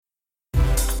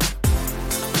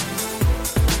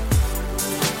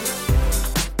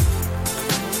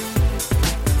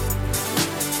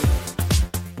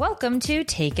Welcome to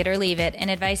Take It or Leave It, an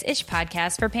advice-ish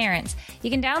podcast for parents.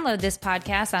 You can download this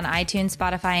podcast on iTunes,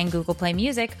 Spotify, and Google Play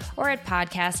Music, or at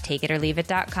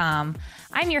podcasttakeitorleaveit.com.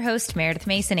 I'm your host, Meredith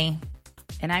Masony.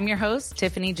 And I'm your host,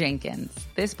 Tiffany Jenkins.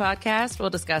 This podcast will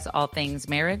discuss all things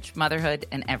marriage, motherhood,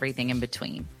 and everything in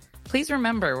between. Please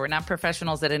remember, we're not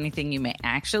professionals at anything you may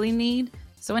actually need,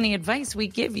 so any advice we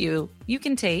give you, you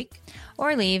can take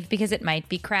or leave because it might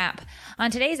be crap. On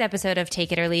today's episode of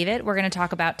Take It or Leave It, we're going to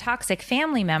talk about toxic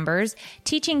family members,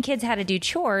 teaching kids how to do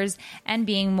chores, and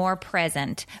being more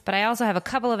present. But I also have a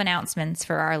couple of announcements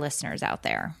for our listeners out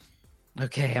there.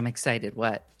 Okay, I'm excited.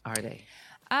 What are they?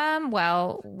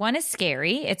 Well, one is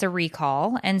scary. It's a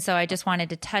recall. And so I just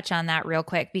wanted to touch on that real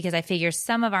quick because I figure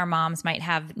some of our moms might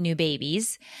have new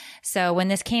babies. So when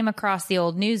this came across the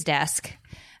old news desk,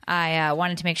 I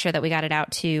wanted to make sure that we got it out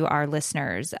to our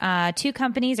listeners. Two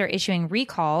companies are issuing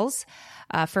recalls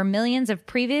for millions of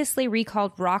previously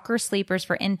recalled rocker sleepers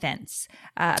for infants.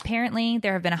 Apparently,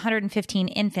 there have been 115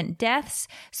 infant deaths.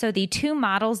 So the two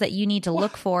models that you need to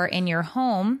look for in your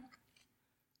home.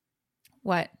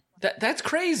 What? That's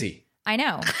crazy. I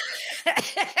know.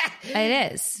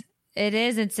 It is. It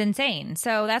is. It's insane.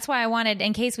 So that's why I wanted,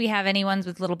 in case we have any ones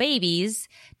with little babies,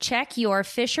 check your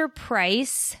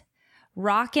Fisher-Price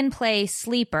Rock and Play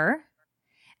sleeper,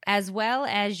 as well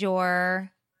as your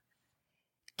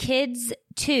Kids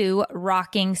 2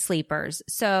 rocking sleepers.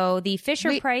 So the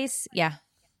Fisher-Price, yeah.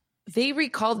 They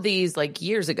recalled these like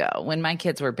years ago when my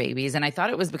kids were babies, and I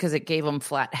thought it was because it gave them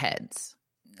flat heads.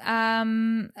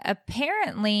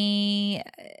 Apparently,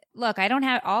 look, I don't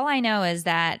have, all I know is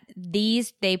that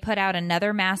they put out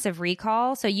another massive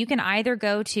recall. So you can either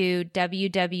go to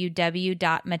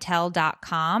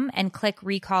www.mattel.com and click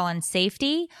recall and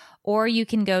safety, or you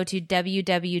can go to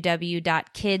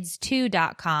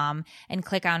www.kids2.com and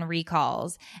click on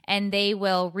recalls, and they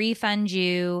will refund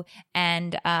you.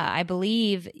 And, I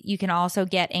believe you can also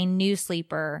get a new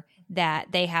sleeper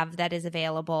that they have that is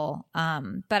available.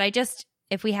 But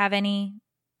if we have any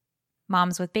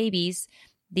moms with babies,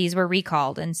 these were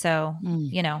recalled. And so,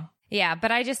 yeah,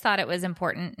 but I just thought it was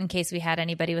important in case we had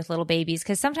anybody with little babies,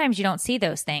 because sometimes you don't see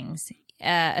those things,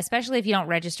 especially if you don't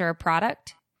register a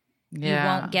product. Yeah.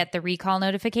 You won't get the recall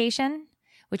notification,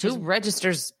 Who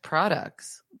registers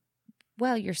products?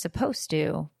 Well, you're supposed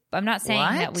to. I'm not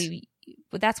saying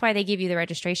that's why they give you the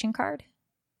registration card.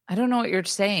 I don't know what you're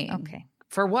saying. Okay.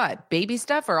 For what? Baby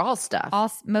stuff or all stuff?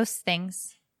 Most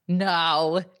things.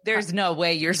 No, there's no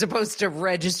way you're supposed to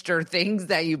register things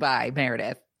that you buy,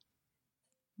 Meredith.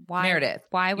 Why? Meredith,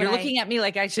 why would you're looking at me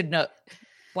like I should know?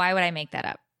 Why would I make that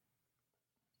up?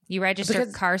 You register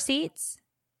car seats?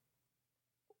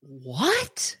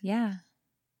 What? Yeah.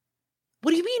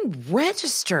 What do you mean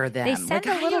register them? They send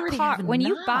a little card. When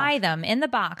you buy them in the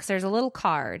box, there's a little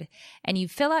card and you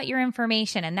fill out your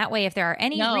information. And that way, if there are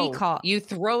any recall, you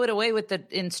throw it away with the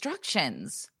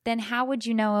instructions. Then how would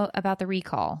you know about the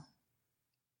recall?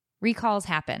 Recalls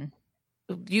happen.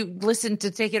 You listen to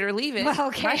Take It or Leave It. Well,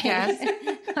 okay.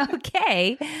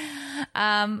 Okay.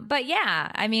 But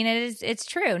yeah, I mean, it's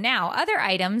true. Now, other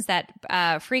items that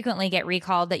frequently get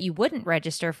recalled that you wouldn't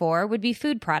register for would be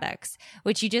food products,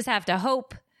 which you just have to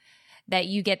hope that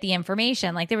you get the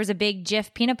information. Like there was a big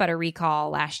Jif peanut butter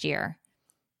recall last year.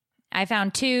 I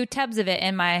found 2 tubs of it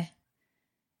in my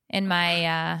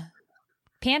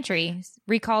pantry,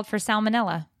 recalled for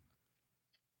salmonella.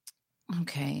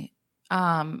 Okay.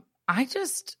 I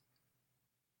just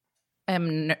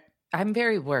I'm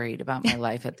very worried about my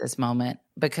life at this moment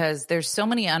because there's so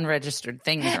many unregistered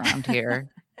things around here.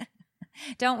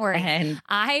 Don't worry. And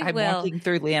I'm walking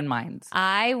through landmines.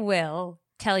 I will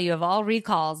tell you of all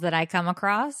recalls that I come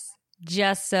across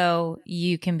just so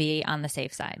you can be on the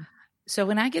safe side. So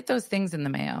when I get those things in the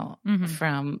mail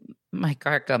from my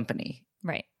car company,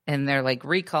 right, and they're like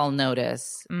recall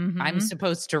notice, I'm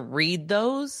supposed to read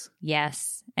those?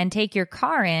 Yes. And take your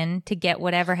car in to get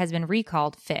whatever has been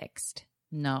recalled fixed.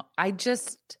 No, I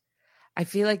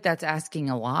feel like that's asking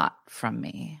a lot from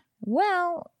me.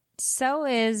 Well, so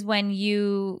is when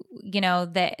the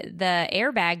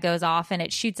airbag goes off and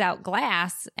it shoots out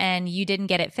glass and you didn't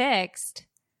get it fixed.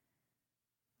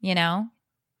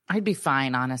 I'd be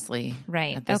fine, honestly.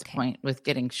 Right. At this point with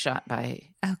getting shot by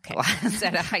glass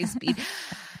at a high speed.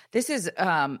 This is,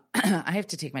 I have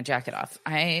to take my jacket off.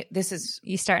 You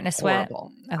starting to sweat?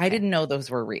 Horrible. Okay. I didn't know those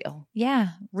were real.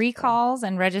 Yeah. Recalls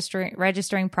and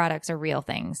registering products are real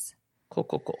things.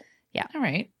 Cool. Yeah. All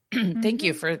right. Thank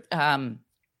you for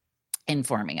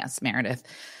informing us, Meredith.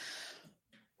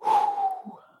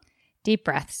 Deep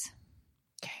breaths.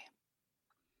 Okay.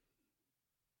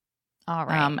 All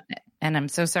right. And I'm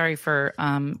so sorry for,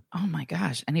 oh my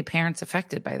gosh, any parents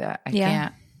affected by that. I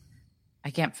can't.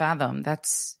 I can't fathom.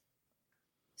 That's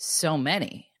so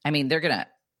many. I mean, they're going to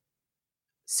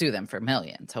sue them for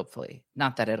millions, hopefully.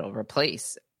 Not that it'll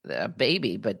replace a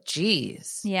baby, but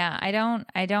geez. Yeah, I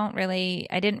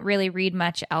didn't really read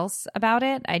much else about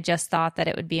it. I just thought that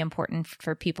it would be important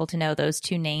for people to know those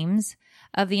two names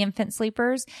of the infant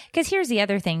sleepers. Because here's the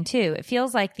other thing too. It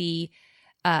feels like the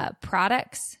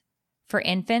products for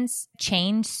infants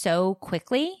change so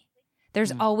quickly.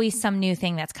 There's always some new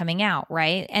thing that's coming out,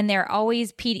 right? And they're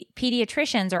always,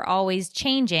 pediatricians are always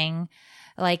changing.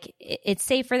 Like, it's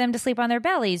safe for them to sleep on their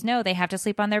bellies. No, they have to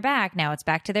sleep on their back. Now it's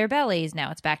back to their bellies.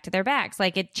 Now it's back to their backs.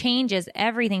 Like, it changes.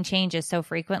 Everything changes so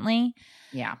frequently.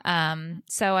 Yeah.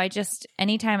 So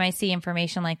anytime I see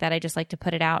information like that, I just like to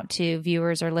put it out to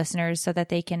viewers or listeners so that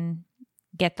they can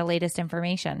get the latest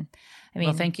information. I mean,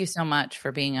 well, thank you so much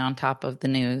for being on top of the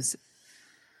news.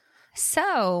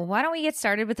 So why don't we get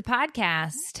started with the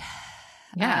podcast?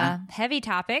 Yeah. Heavy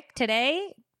topic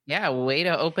today. Yeah. Way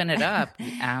to open it up,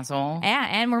 you asshole. Yeah.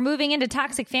 And we're moving into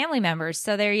toxic family members.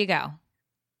 So there you go.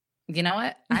 You know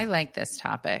what? I like this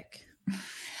topic.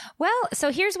 Well,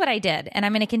 so here's what I did, and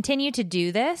I'm going to continue to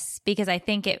do this because I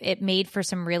think it made for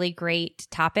some really great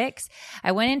topics.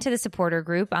 I went into the supporter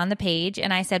group on the page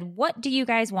and I said, what do you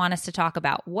guys want us to talk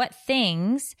about? What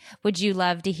things would you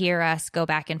love to hear us go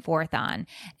back and forth on?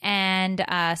 And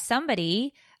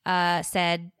somebody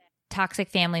said toxic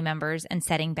family members and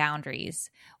setting boundaries.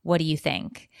 What do you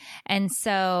think? And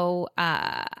so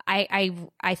I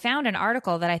found an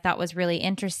article that I thought was really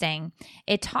interesting.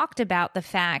 It talked about the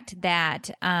fact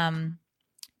that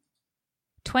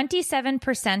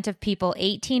 27% of people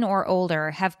 18 or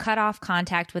older have cut off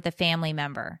contact with a family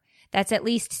member. That's at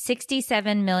least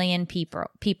 67 million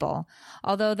people.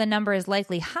 Although the number is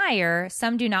likely higher,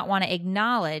 some do not want to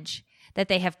acknowledge that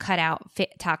they have cut out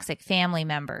toxic family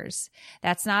members.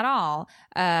 That's not all.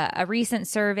 A recent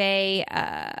survey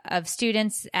of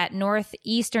students at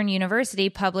Northeastern University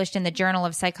published in the Journal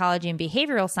of Psychology and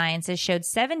Behavioral Sciences showed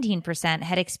 17%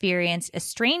 had experienced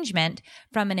estrangement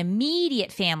from an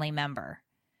immediate family member.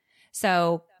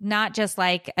 So not just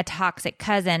like a toxic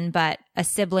cousin, but a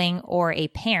sibling or a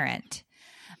parent,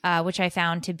 which I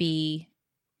found to be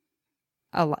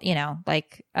oh,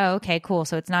 okay, cool.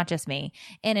 So it's not just me.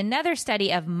 In another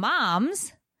study of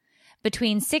moms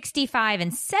between 65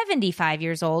 and 75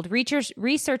 years old,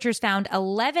 researchers found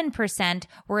 11%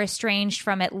 were estranged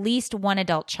from at least one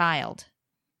adult child.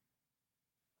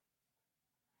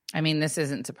 I mean, this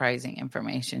isn't surprising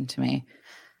information to me.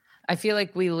 I feel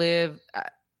like we live,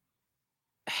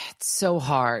 it's so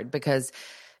hard because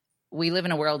we live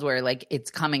in a world where like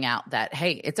it's coming out that,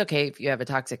 hey, it's okay if you have a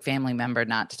toxic family member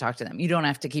not to talk to them. You don't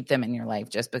have to keep them in your life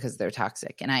just because they're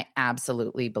toxic. And I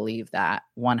absolutely believe that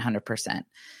 100%.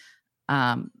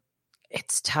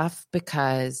 It's tough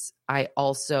because I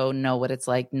also know what it's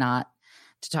like not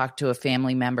to talk to a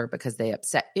family member because they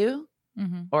upset you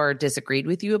or disagreed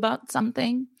with you about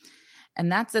something.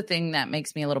 And that's the thing that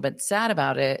makes me a little bit sad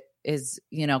about it is,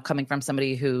 coming from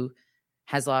somebody who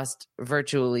has lost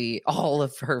virtually all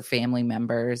of her family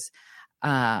members.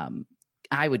 I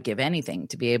would give anything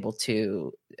to be able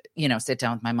to, sit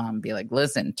down with my mom and be like,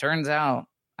 listen, turns out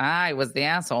I was the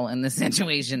asshole in this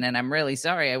situation and I'm really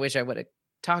sorry. I wish I would have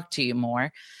talked to you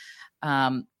more.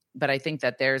 But I think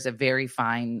that there's a very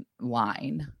fine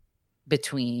line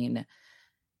between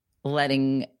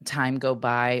letting time go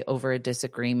by over a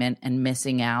disagreement and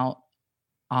missing out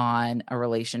on a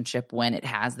relationship when it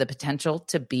has the potential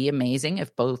to be amazing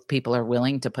if both people are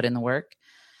willing to put in the work,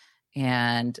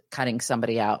 and cutting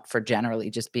somebody out for generally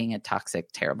just being a toxic,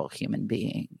 terrible human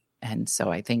being. And so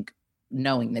I think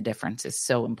knowing the difference is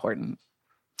so important.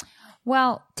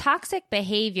 Well, toxic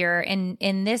behavior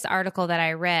in this article that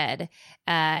I read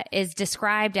is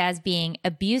described as being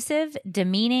abusive,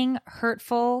 demeaning,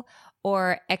 hurtful,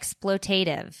 or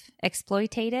exploitative.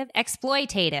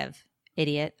 Exploitative.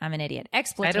 Idiot. I'm an idiot.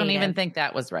 Exploitative. I don't even think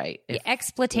that was right.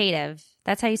 Exploitative.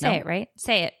 That's how you say it, right?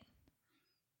 Say it.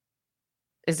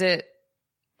 Is it?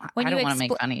 I don't want to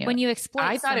make fun of you. When you exploit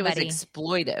I thought somebody, it was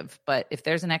exploitive, but if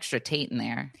there's an extra tate in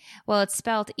there. Well, it's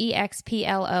spelled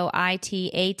exploitative.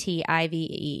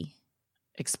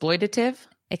 Exploitative?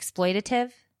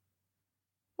 Exploitative.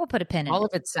 We'll put a pin in it. All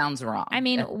of it sounds wrong. I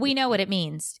mean, we know what it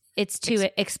means. It's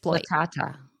to exploit.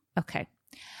 Okay.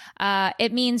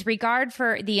 It means regard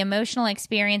for the emotional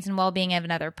experience and well-being of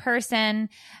another person.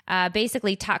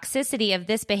 Basically, toxicity of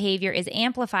this behavior is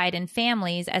amplified in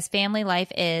families as family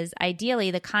life is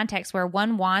ideally the context where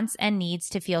one wants and needs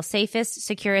to feel safest,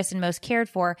 securest, and most cared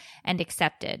for and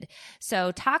accepted.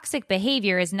 So toxic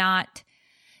behavior is not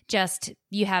just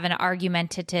you have an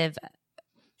argumentative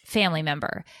family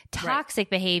member. Toxic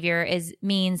behavior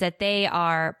means that they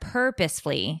are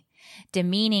purposefully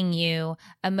demeaning you,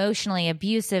 emotionally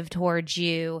abusive towards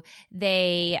you.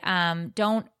 They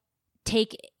don't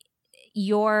take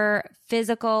your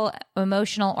physical,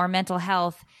 emotional, or mental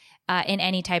health in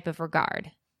any type of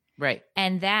regard. Right.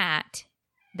 And that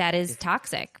is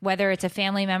toxic, whether it's a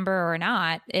family member or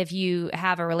not. If you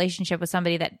have a relationship with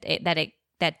somebody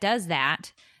that does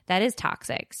that, that is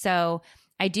toxic. So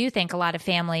I do think a lot of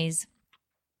families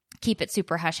keep it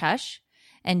super hush hush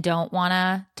and don't want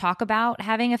to talk about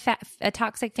having a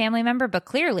toxic family member. But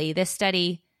clearly this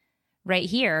study right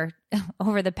here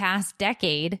over the past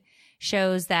decade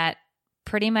shows that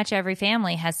pretty much every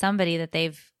family has somebody that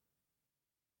they've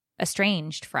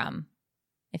estranged from,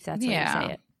 if that's how you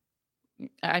say it.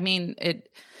 I mean,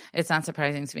 it's not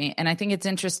surprising to me. And I think it's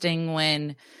interesting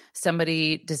when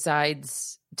somebody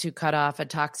decides to cut off a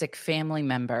toxic family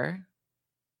member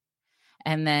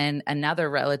and then another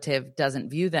relative doesn't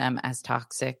view them as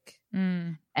toxic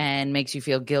and makes you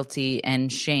feel guilty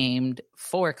and shamed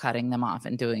for cutting them off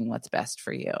and doing what's best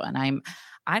for you. And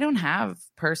I don't have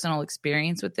personal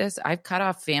experience with this. I've cut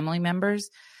off family members,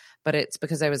 but it's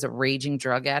because I was a raging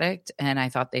drug addict and I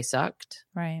thought they sucked.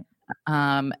 Right.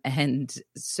 And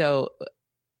so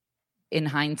in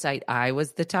hindsight, I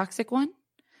was the toxic one.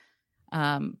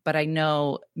 But I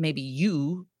know maybe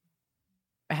you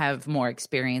have more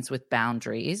experience with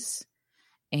boundaries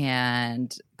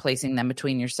and placing them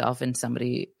between yourself and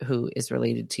somebody who is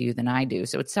related to you than I do.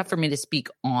 So it's tough for me to speak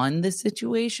on the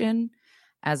situation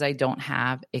as I don't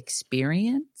have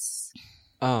experience.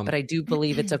 But I do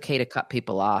believe it's okay to cut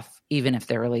people off, even if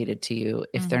they're related to you,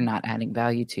 if they're not adding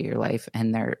value to your life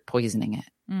and they're poisoning it.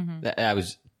 Mm-hmm. I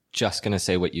was just going to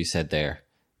say what you said there,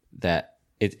 that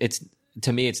it's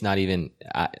to me, it's not even,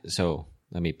 so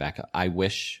let me back up. I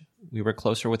wish we were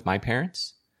closer with my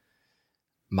parents.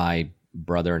 My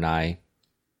brother and I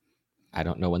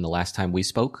don't know when the last time we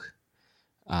spoke.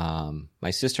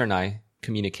 My sister and I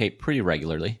communicate pretty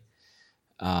regularly.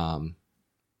 I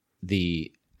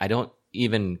don't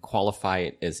even qualify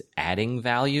it as adding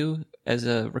value as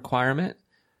a requirement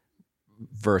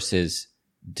versus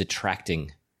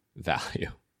detracting value.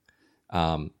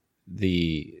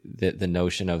 The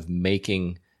notion of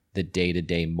making the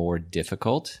day-to-day more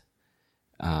difficult,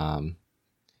 to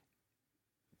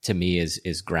me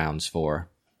is grounds for,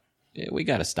 we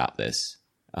got to stop this.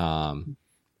 And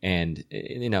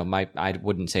I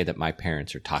wouldn't say that my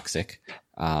parents are toxic.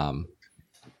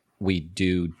 We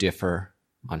do differ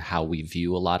on how we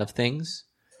view a lot of things.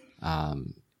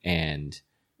 And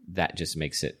that just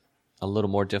makes it a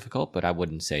little more difficult, but I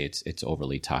wouldn't say it's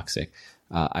overly toxic.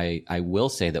 I will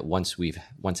say that once we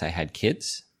had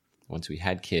kids,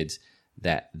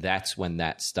 that's when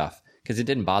that stuff, because it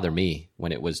didn't bother me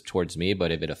when it was towards me,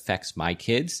 but if it affects my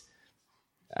kids,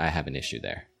 I have an issue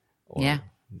there.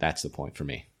 That's the point for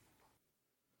me.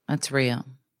 That's real.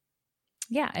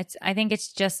 Yeah, I think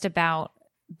it's just about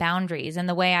boundaries. And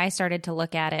the way I started to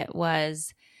look at it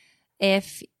was,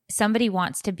 if somebody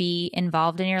wants to be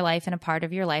involved in your life and a part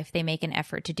of your life, they make an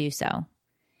effort to do so.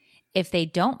 If they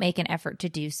don't make an effort to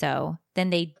do so,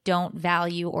 then they don't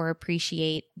value or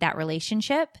appreciate that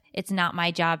relationship. It's not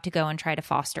my job to go and try to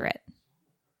foster it.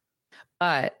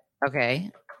 But,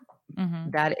 okay,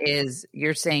 that is,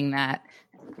 you're saying that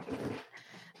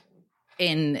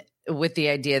with the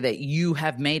idea that you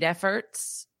have made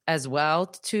efforts as well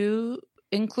to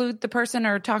include the person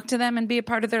or talk to them and be a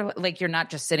part of their, like, you're not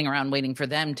just sitting around waiting for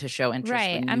them to show interest.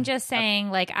 Right. I'm just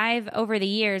saying, like, over the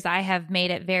years, I have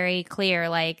made it very clear,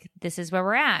 like, this is where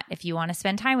we're at. If you want to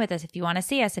spend time with us, if you want to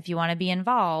see us, if you want to be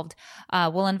involved,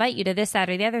 we'll invite you to this, that,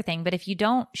 or the other thing. But if you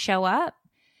don't show up,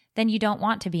 then you don't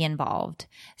want to be involved.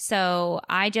 So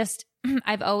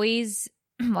I've always,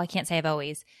 well, I can't say I've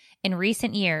always, in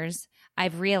recent years,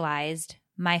 I've realized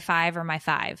my five are my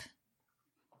five.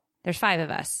 There's five of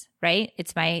us, right?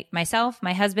 It's myself,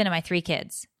 my husband, and my 3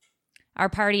 kids. Our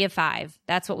party of 5.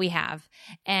 That's what we have.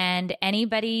 And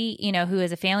anybody, who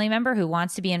is a family member who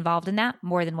wants to be involved in that,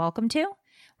 more than welcome to.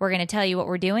 We're going to tell you what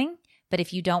we're doing. But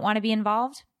if you don't want to be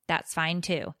involved, that's fine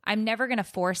too. I'm never going to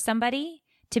force somebody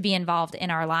to be involved in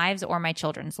our lives or my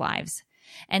children's lives.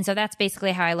 And so that's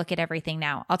basically how I look at everything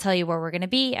now. I'll tell you where we're going to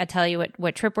be. I'll tell you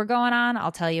what trip we're going on.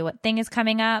 I'll tell you what thing is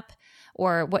coming up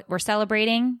or what we're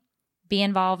celebrating. Be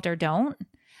involved or don't.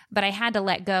 But I had to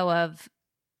let go of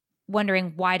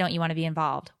wondering, why don't you want to be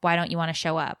involved? Why don't you want to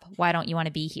show up? Why don't you want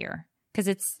to be here? Because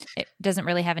it doesn't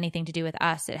really have anything to do with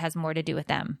us. It has more to do with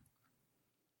them.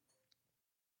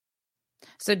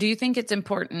 So do you think it's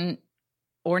important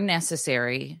or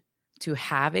necessary to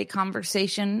have a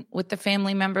conversation with the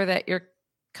family member that you're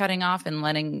cutting off and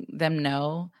letting them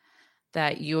know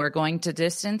that you are going to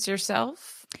distance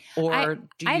yourself? Or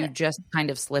do you just kind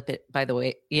of slip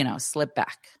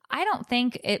back? I don't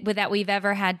think that we've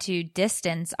ever had to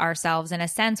distance ourselves. In a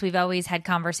sense, we've always had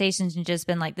conversations and just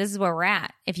been like, this is where we're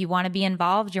at. If you want to be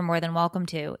involved, you're more than welcome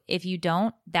to. If you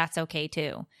don't, that's okay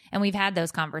too. And we've had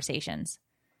those conversations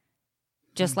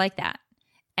just like that.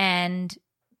 And,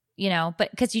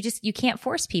 but because you can't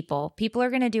force people. People are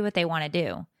going to do what they want to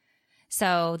do.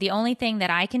 So the only thing that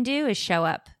I can do is show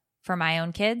up for my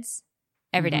own kids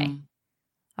every day.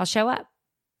 I'll show up.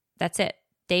 That's it.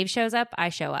 Dave shows up, I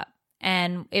show up.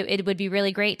 And it would be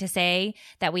really great to say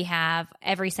that we have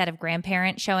every set of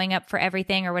grandparents showing up for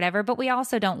everything or whatever, but we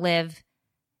also don't live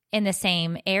in the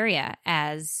same area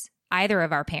as either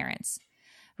of our parents,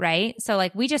 right? So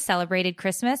like we just celebrated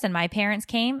Christmas and my parents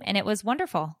came and it was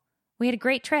wonderful. We had a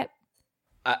great trip.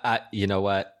 You know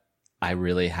what? I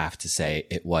really have to say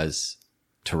it was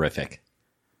terrific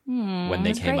when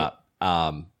they came up.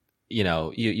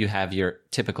 You have your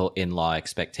typical in-law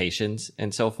expectations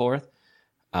and so forth.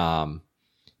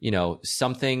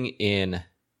 Something in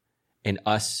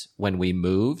us when we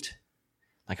moved,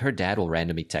 like her dad will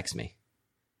randomly text me,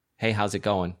 "Hey, how's it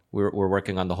going? We're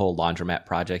working on the whole laundromat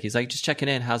project." He's like, "Just checking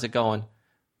in. How's it going?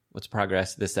 What's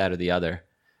progress? This, that, or the other."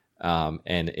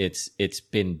 And it's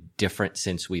been different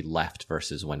since we left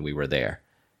versus when we were there.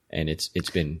 And it's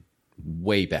been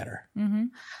way better. Mm-hmm.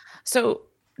 So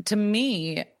to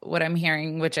me, what I'm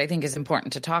hearing, which I think is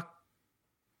important to talk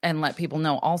and let people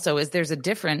know also, is there's a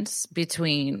difference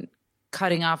between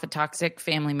cutting off a toxic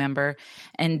family member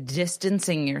and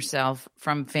distancing yourself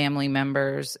from family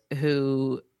members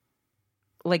who,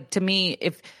 like, to me,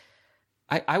 if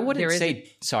I wouldn't say,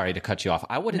 sorry to cut you off.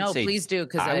 I wouldn't say, please do.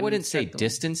 Because I wouldn't say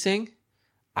distancing.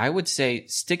 I would say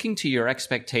sticking to your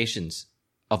expectations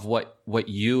of what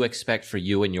you expect for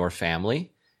you and your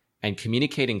family, and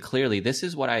communicating clearly, this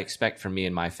is what I expect from me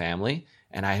and my family.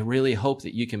 And I really hope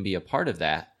that you can be a part of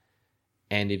that.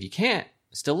 And if you can't,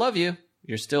 still love you.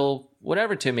 You're still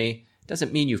whatever to me.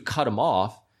 Doesn't mean you've cut them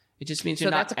off. It just means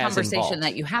you're not as involved. So that's a conversation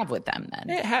that you have with them then.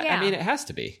 I mean, it has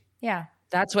to be. Yeah.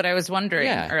 That's what I was wondering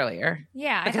earlier.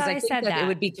 Yeah, because I said that it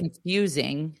would be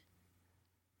confusing.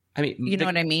 I mean, you know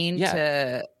what I mean?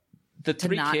 Yeah. The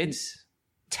three kids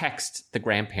text the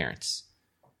grandparents.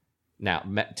 Now,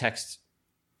 text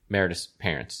Meredith's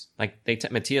parents. Like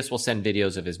Matthias will send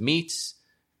videos of his meats.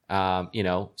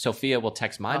 Sophia will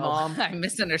text my mom. I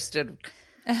misunderstood.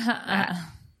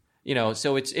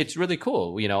 So it's really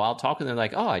cool. I'll talk with them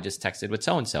like, oh, I just texted with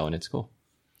so-and-so and it's cool.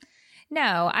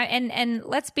 No, and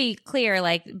let's be clear,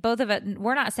 like both of us,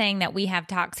 we're not saying that we have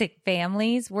toxic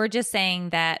families. We're just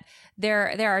saying that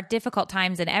there are difficult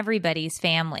times in everybody's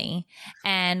family.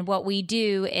 And what we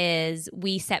do is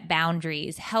we set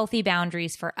boundaries, healthy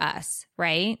boundaries for us,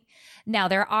 right? Now,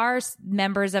 there are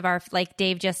members of our, like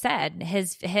Dave just said,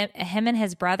 him and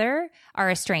his brother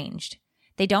are estranged.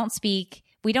 They don't speak.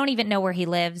 We don't even know where he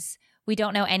lives. We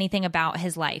don't know anything about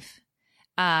his life.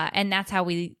 And that's not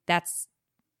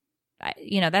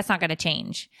going to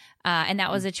change. And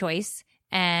that was a choice,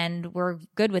 and we're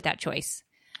good with that choice.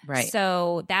 Right.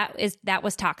 So that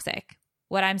was toxic.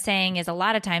 What I'm saying is a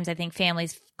lot of times I think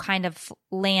families kind of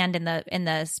land in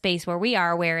the space where we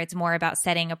are, where it's more about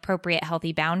setting appropriate,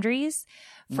 healthy boundaries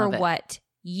for what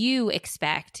you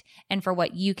expect and for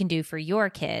what you can do for your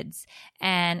kids.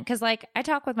 And cause like I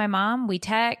talk with my mom, we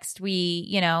text, we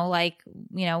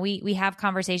have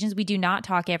conversations. We do not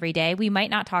talk every day. We might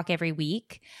not talk every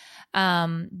week.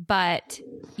 But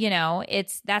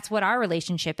that's what our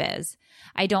relationship is.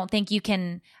 I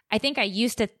think I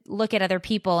used to look at other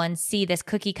people and see this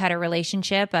cookie cutter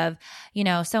relationship of,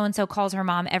 so-and-so calls her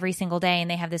mom every single day and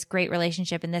they have this great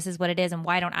relationship and this is what it is. And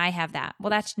why don't I have that?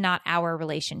 Well, that's not our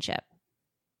relationship.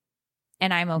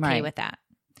 And I'm okay with that.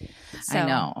 So, I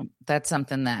know that's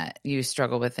something that you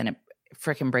struggle with, and it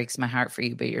freaking breaks my heart for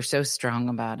you, but you're so strong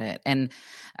about it. And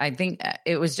I think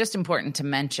it was just important to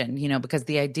mention, because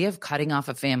the idea of cutting off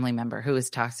a family member who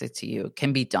is toxic to you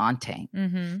can be daunting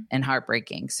and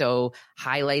heartbreaking. So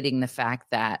highlighting the fact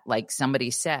that, like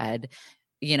somebody said,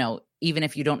 even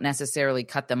if you don't necessarily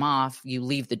cut them off, you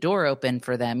leave the door open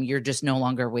for them. You're just no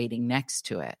longer waiting next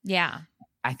to it. Yeah.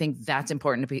 I think that's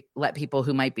important to let people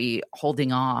who might be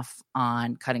holding off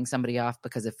on cutting somebody off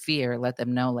because of fear, let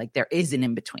them know like there is an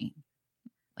in-between.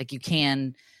 Like you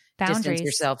can distance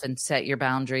yourself and set your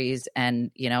boundaries.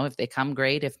 And, if they come,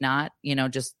 great. If not,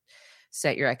 just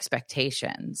set your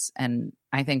expectations. And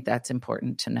I think that's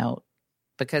important to note,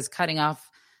 because cutting off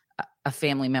a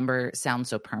family member sounds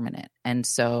so permanent and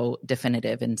so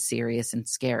definitive and serious and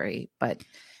scary. But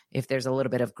if there's a little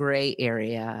bit of gray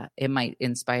area, it might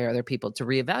inspire other people to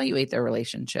reevaluate their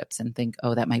relationships and think,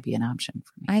 oh, that might be an option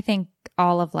for me. I think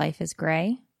all of life is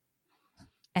gray.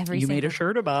 You made a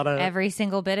shirt about it. Every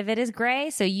single bit of it is gray.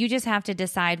 So you just have to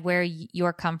decide where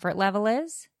your comfort level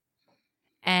is.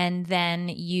 And then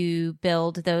you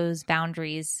build those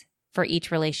boundaries for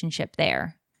each relationship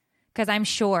there. Because I'm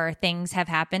sure things have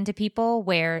happened to people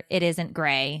where it isn't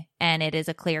gray and it is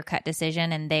a clear-cut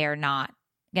decision and they are not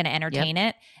going to entertain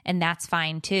it. And that's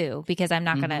fine too, because I'm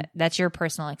not going to, that's your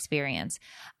personal experience.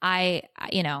 I'm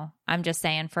just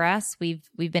saying for us, we've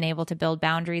been able to build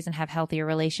boundaries and have healthier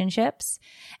relationships.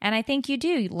 And I think you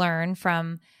do learn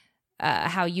from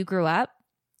how you grew up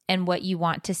and what you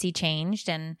want to see changed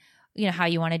and, how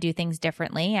you want to do things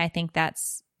differently. I think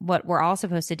that's what we're all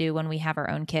supposed to do when we have our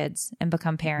own kids and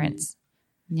become parents.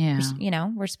 Yeah.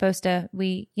 We're supposed to,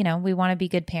 we want to be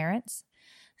good parents.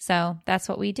 So that's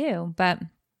what we do. But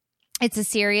it's a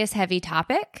serious, heavy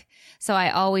topic. So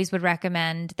I always would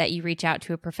recommend that you reach out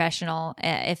to a professional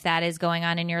if that is going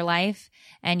on in your life,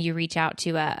 and you reach out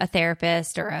to a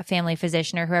therapist or a family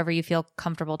physician or whoever you feel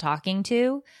comfortable talking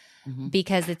to,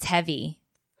 because it's heavy.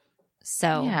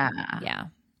 So yeah.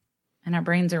 And our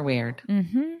brains are weird.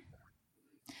 Mm-hmm.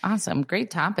 Awesome. Great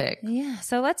topic. Yeah.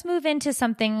 So let's move into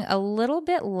something a little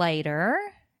bit lighter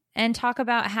and talk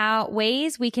about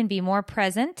ways we can be more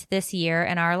present this year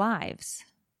in our lives.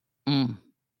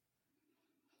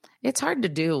 It's hard to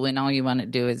do when all you want to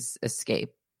do is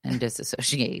escape and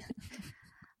disassociate.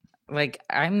 Like,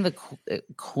 I'm the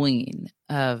queen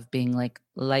of being like,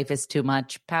 life is too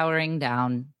much, powering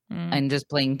down and just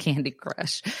playing Candy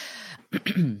Crush.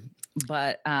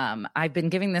 But I've been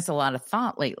giving this a lot of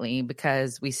thought lately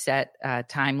because we set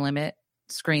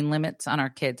screen limits on our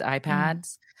kids'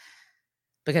 iPads.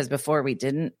 Because before we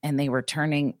didn't, and they were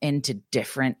turning into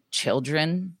different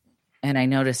children. And I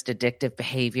noticed addictive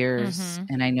behaviors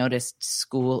and I noticed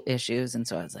school issues. And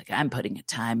so I was like, I'm putting a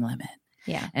time limit.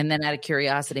 Yeah. And then out of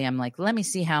curiosity, I'm like, let me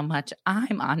see how much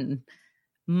I'm on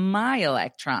my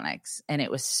electronics. And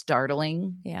it was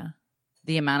startling. Yeah.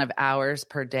 The amount of hours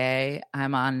per day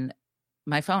I'm on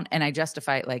my phone. And I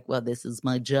justify it like, well, this is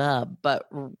my job. But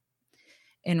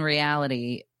in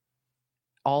reality,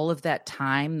 all of that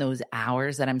time, those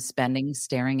hours that I'm spending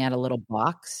staring at a little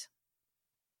box,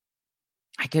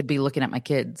 I could be looking at my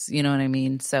kids. You know what I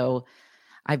mean? So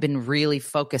I've been really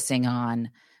focusing on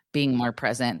being more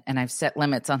present, and I've set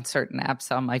limits on certain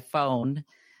apps on my phone.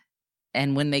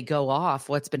 And when they go off,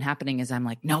 what's been happening is I'm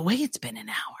like, no way, it's been an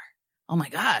hour. Oh my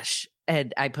gosh.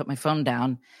 And I put my phone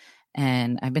down,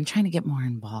 and I've been trying to get more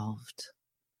involved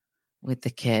with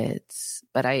the kids.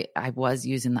 But I was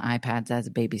using the iPads as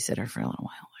a babysitter for a little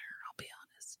while there, I'll be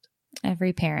honest.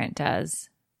 Every parent does.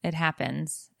 It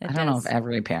happens. I don't know if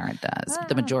every parent does.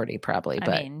 The majority probably. But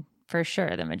I mean, for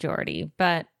sure, the majority.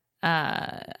 But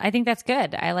I think that's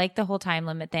good. I like the whole time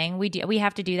limit thing. We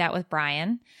have to do that with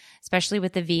Brian, especially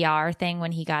with the VR thing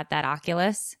when he got that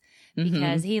Oculus,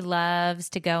 because he loves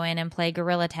to go in and play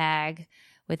gorilla tag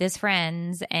with his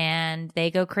friends, and they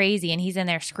go crazy, and he's in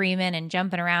there screaming and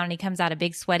jumping around, and he comes out a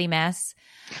big sweaty mess.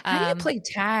 How do you play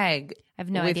tag I have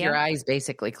no with idea. your eyes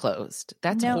basically closed?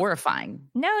 That's horrifying.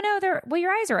 No,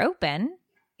 your eyes are open.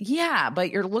 Yeah, but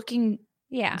you're looking.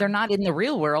 Yeah. They're not in the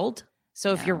real world.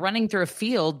 So if you're running through a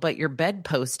field, but your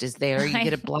bedpost is there, you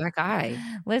get a black eye.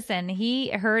 Listen, he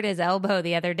hurt his elbow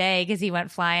the other day because he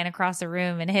went flying across the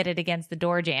room and hit it against the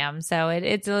door jamb. So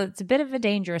it's a bit of a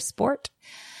dangerous sport.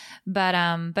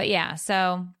 But yeah,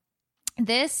 so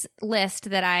this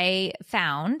list that I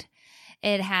found,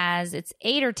 it's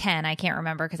 8 or 10. I can't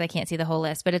remember because I can't see the whole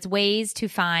list, but it's ways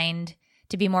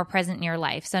to be more present in your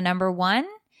life. So number 1,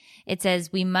 it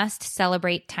says we must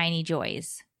celebrate tiny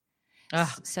joys.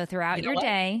 So throughout your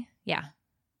day,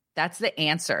 that's the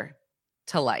answer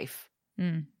to life.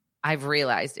 I've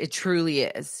realized it truly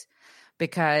is.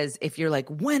 Because if you're like,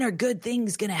 when are good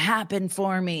things going to happen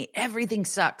for me? Everything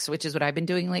sucks, which is what I've been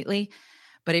doing lately.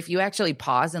 But if you actually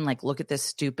pause and like look at the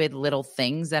stupid little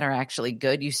things that are actually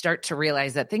good, you start to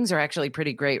realize that things are actually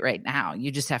pretty great right now.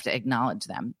 You just have to acknowledge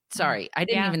them. Sorry, I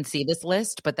didn't even see this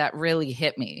list, but that really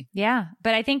hit me. Yeah,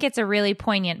 but I think it's a really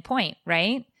poignant point,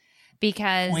 right?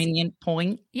 Because poignant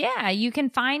point. Yeah, you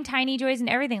can find tiny joys in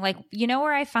everything. Like, you know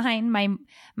where I find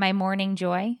my morning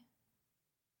joy?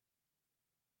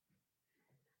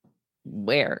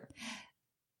 Where?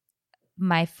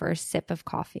 My first sip of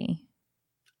coffee.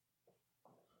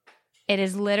 It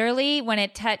is literally when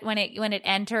it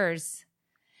enters,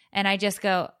 and I just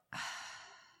go,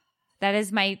 That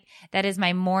is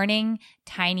my morning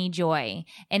tiny joy.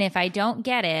 And if I don't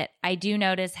get it, I do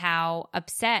notice how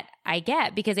upset I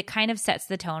get because it kind of sets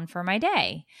the tone for my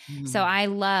day. So I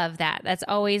love that. That's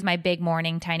always my big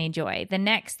morning tiny joy. The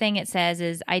next thing it says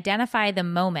is identify the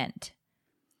moment.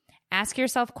 Ask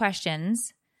yourself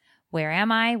questions. Where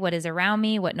am I? What is around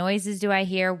me? What noises do I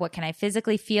hear? What can I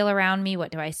physically feel around me?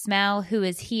 What do I smell? Who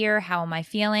is here? How am I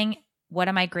feeling? What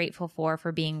am I grateful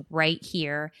for being right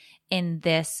here in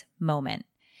this moment?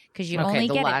 Because you only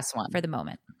get it for the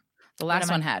moment. The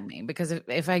last one had me because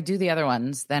if I do the other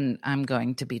ones, then I'm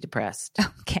going to be depressed.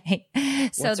 Okay.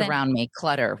 So what's around me?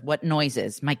 Clutter. What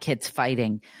noises? My kids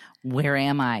fighting. Where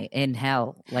am I? In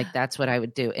hell. Like that's what I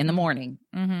would do in the morning.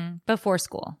 Before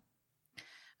school.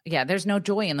 Yeah, there's no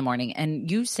joy in the morning. And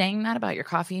you saying that about your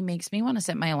coffee makes me want to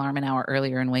set my alarm an hour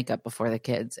earlier and wake up before the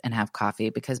kids and have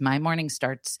coffee because my morning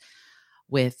starts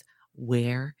with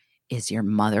where is your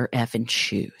mother effing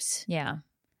shoes? Yeah.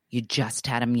 You just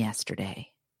had them yesterday.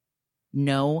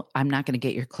 No, I'm not going to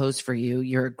get your clothes for you.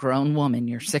 You're a grown woman.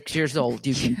 You're 6 years old.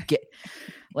 You can get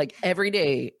like every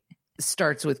day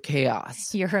starts with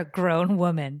chaos. You're a grown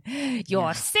woman.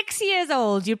 You're 6 years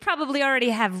old. You probably already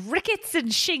have rickets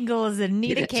and shingles and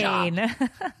need a cane.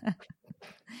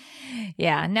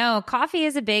 Yeah, no, coffee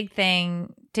is a big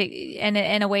thing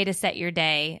and a way to set your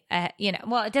day.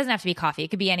 Well, it doesn't have to be coffee. It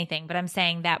could be anything, but I'm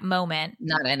saying that moment.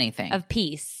 Not anything. Of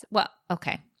peace. Well,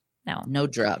 okay. No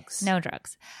drugs. No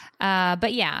drugs.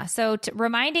 But yeah, so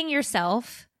reminding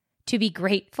yourself to be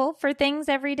grateful for things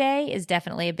every day is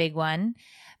definitely a big one.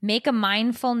 Make a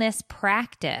mindfulness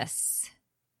practice.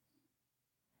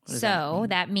 So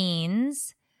that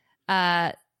means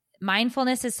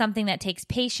mindfulness is something that takes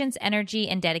patience, energy,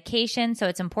 and dedication. So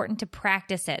it's important to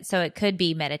practice it. So it could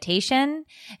be meditation.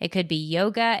 It could be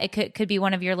yoga. It could be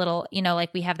one of your little,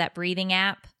 like we have that breathing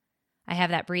app. I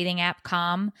have that breathing app,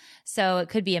 Calm. So it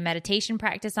could be a meditation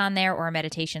practice on there or a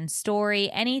meditation story,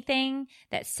 anything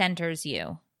that centers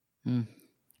you.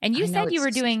 And you said you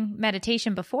were doing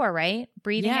meditation before, right?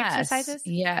 Breathing exercises?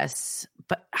 Yes.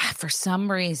 But for some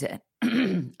reason,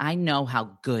 I know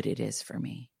how good it is for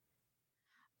me.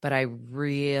 But I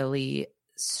really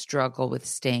struggle with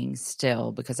staying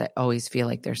still because I always feel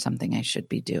like there's something I should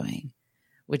be doing,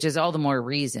 which is all the more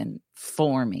reason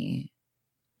for me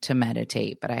to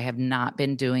meditate. But I have not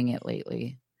been doing it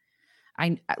lately.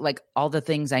 I like all the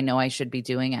things I know I should be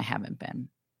doing, I haven't been.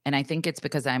 And I think it's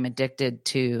because I'm addicted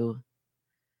to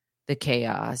the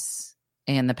chaos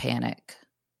and the panic.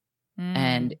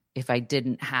 And if I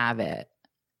didn't have it,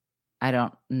 I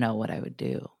don't know what I would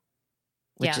do,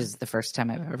 which is the first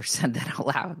time I've ever said that out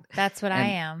loud. That's what I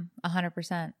am,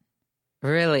 100%.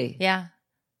 Really? Yeah.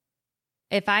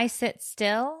 If I sit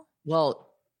still,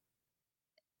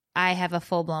 I have a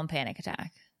full-blown panic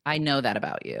attack. I know that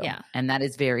about you. Yeah. And that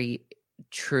is very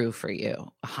true for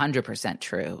you, 100%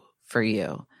 true for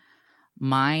you.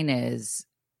 Mine is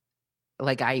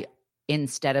like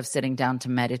instead of sitting down to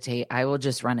meditate, I will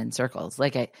just run in circles.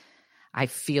 Like I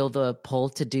feel the pull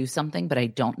to do something, but I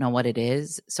don't know what it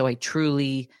is. So I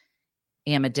truly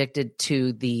am addicted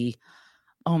to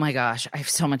oh my gosh, I have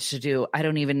so much to do. I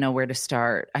don't even know where to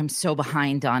start. I'm so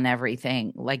behind on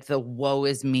everything. Like the woe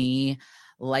is me,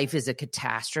 life is a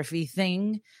catastrophe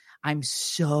thing. I'm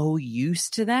so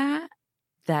used to that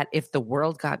if the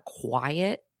world got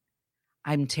quiet,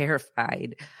 I'm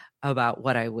terrified about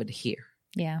what I would hear.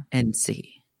 Yeah. And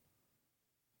see.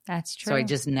 That's true. So I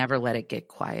just never let it get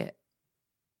quiet.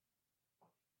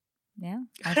 Yeah.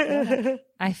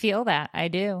 I feel that. I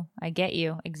do. I get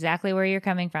you exactly where you're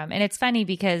coming from. And it's funny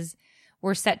because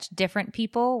we're such different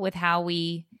people with how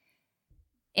we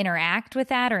interact with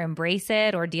that or embrace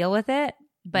it or deal with it.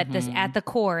 But this at the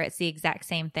core, it's the exact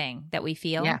same thing that we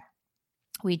feel. Yeah.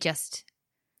 We just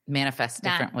manifest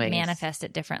different ways. Manifest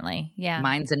it differently. Yeah.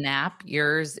 Mine's a nap.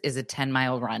 Yours is a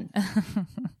 10-mile run.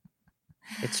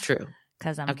 It's true.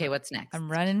 Okay, what's next?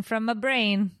 I'm running from my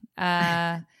brain.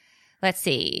 Let's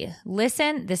see.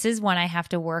 Listen. This is one I have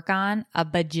to work on a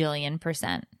bajillion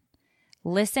 %.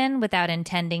 Listen without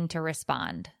intending to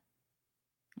respond.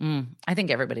 I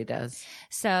think everybody does.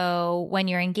 So when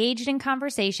you're engaged in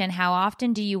conversation, how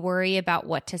often do you worry about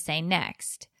what to say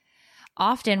next?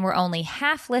 Often we're only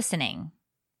half listening.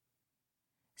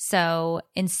 So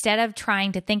instead of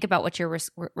trying to think about what your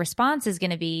response is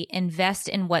going to be, invest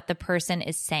in what the person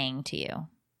is saying to you.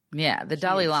 Yeah, the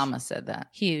Dalai Lama said that.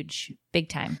 Huge. Big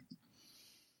time.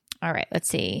 All right, let's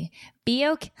see. Be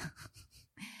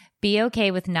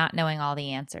okay with not knowing all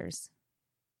the answers.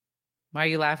 Why are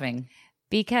you laughing?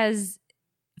 Because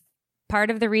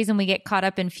part of the reason we get caught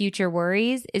up in future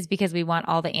worries is because we want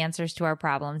all the answers to our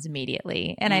problems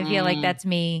immediately. And I feel like that's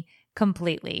me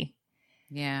completely.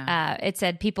 Yeah. It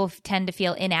said people tend to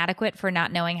feel inadequate for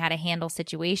not knowing how to handle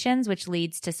situations, which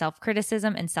leads to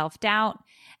self-criticism and self-doubt,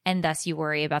 and thus you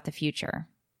worry about the future.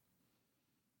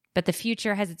 But the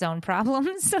future has its own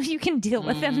problems, so you can deal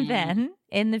with them then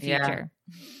in the future.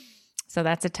 Yeah. So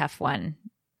that's a tough one.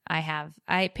 I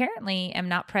apparently am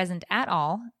not present at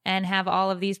all and have all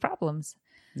of these problems.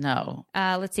 No.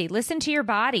 Let's see. Listen to your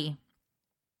body.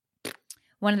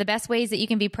 One of the best ways that you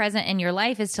can be present in your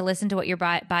life is to listen to what your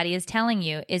body is telling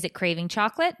you. Is it craving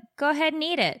chocolate? Go ahead and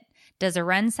eat it. Does a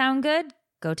run sound good?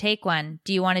 Go take one.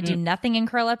 Do you want to do nothing and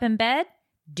curl up in bed?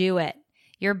 Do it.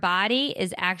 Your body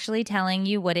is actually telling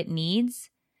you what it needs.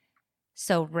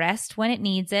 So rest when it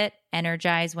needs it.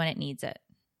 Energize when it needs it.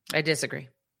 I disagree.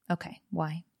 Okay.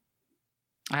 Why?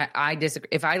 I disagree.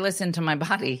 If I listened to my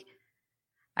body,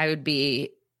 I would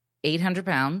be 800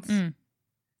 pounds.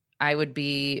 I would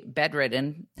be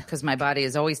bedridden because my body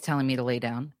is always telling me to lay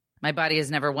down. My body has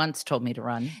never once told me to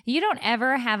run. You don't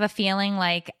ever have a feeling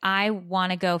like I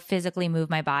want to go physically move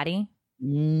my body?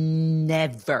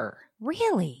 Never.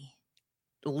 Really?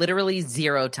 Literally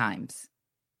 0 times.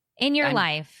 In your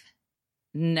life?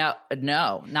 No,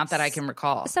 not that I can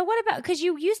recall. So what about, because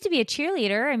you used to be a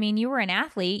cheerleader. I mean, you were an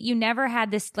athlete. You never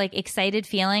had this like excited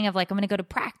feeling of like, I'm going to go to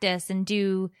practice and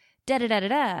do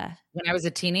da-da-da-da-da. When I was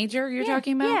a teenager, you're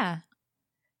talking about? Yeah.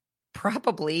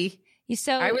 Probably.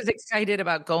 I was excited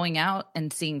about going out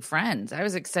and seeing friends. I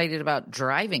was excited about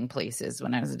driving places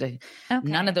when I was a day. Okay.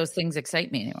 None of those things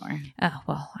excite me anymore. Oh,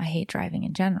 well, I hate driving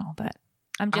in general, but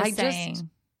I'm just saying.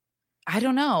 I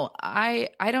don't know. I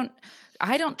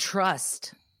don't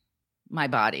trust my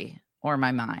body or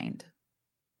my mind,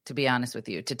 to be honest with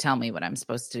you, to tell me what I'm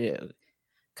supposed to do.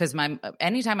 Because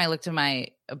anytime I look to my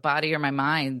body or my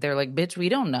mind, they're like, bitch, we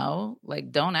don't know.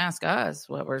 Like, don't ask us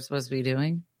what we're supposed to be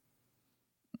doing.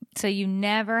 So you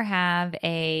never have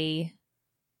let's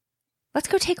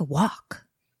go take a walk.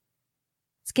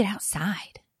 Let's get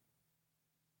outside.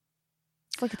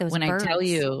 Let's look at those birds. When I tell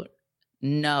you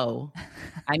no,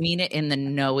 I mean it in the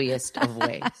no-iest of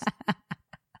ways.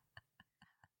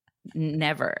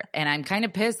 Never. And I'm kind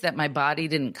of pissed that my body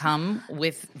didn't come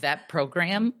with that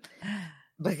program,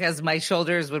 because my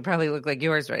shoulders would probably look like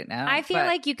yours right now. I feel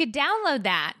like you could download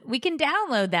that. We can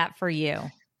download that for you.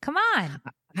 Come on.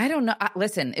 I don't know.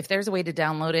 Listen, if there's a way to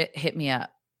download it, hit me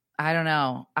up. I don't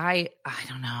know. I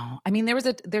don't know. I mean,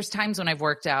 there's times when I've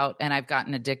worked out and I've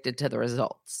gotten addicted to the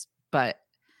results, but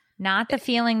not the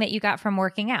feeling that you got from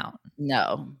working out.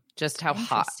 No, just how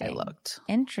hot I looked.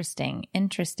 Interesting.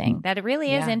 That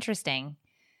really is interesting.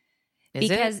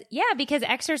 Because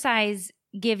exercise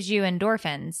gives you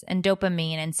endorphins and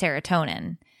dopamine and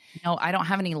serotonin. No, I don't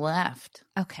have any left.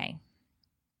 Okay.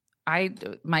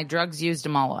 My drugs used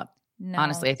them all up. No.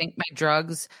 Honestly, I think my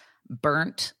drugs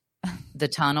burnt the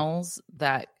tunnels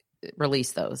that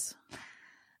release those.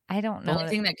 I don't know. The only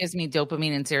thing that gives me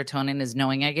dopamine and serotonin is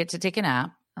knowing I get to take a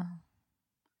nap,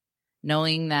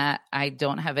 knowing that I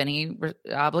don't have any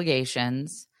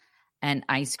obligations, and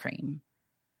ice cream.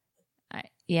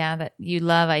 But you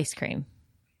love ice cream.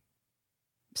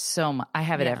 So much. I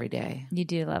have it every day. You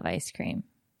do love ice cream.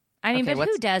 I mean, but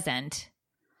who doesn't?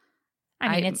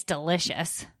 I mean, it's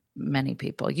delicious. Many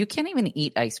people. You can't even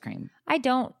eat ice cream. I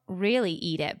don't really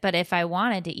eat it, but if I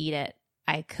wanted to eat it,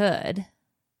 I could.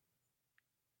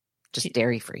 Just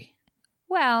dairy free.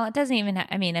 Well, it doesn't even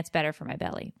it's better for my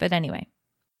belly. But anyway.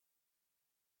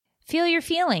 Feel your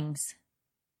feelings.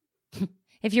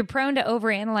 If you're prone to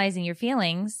overanalyzing your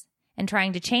feelings and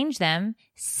trying to change them,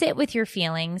 sit with your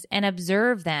feelings and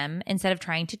observe them instead of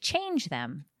trying to change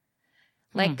them.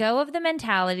 Let go of the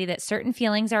mentality that certain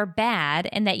feelings are bad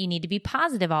and that you need to be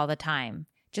positive all the time.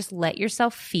 Just let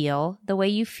yourself feel the way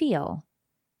you feel.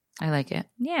 I like it.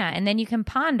 Yeah, and then you can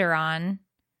ponder on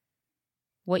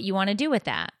what you want to do with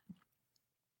that.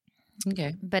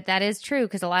 Okay. But that is true,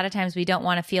 because a lot of times we don't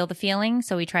want to feel the feeling,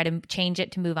 so we try to change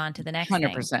it to move on to the next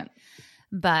 100%. thing.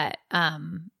 But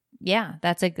yeah,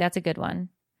 that's a good one.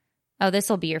 Oh, this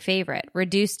will be your favorite.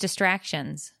 Reduce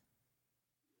distractions.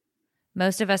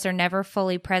 Most of us are never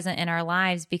fully present in our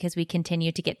lives because we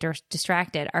continue to get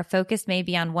distracted. Our focus may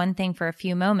be on one thing for a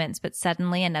few moments, but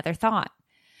suddenly another thought,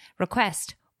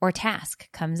 request, or task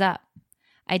comes up.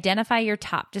 Identify your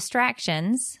top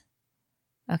distractions.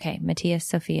 Okay, Matthias,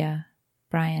 Sophia,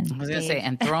 Brian. I was going to say,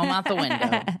 and throw them out the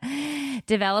window.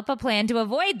 Develop a plan to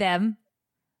avoid them.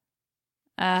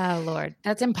 Oh, Lord.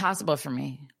 That's impossible for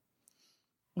me.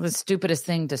 The stupidest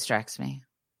thing distracts me.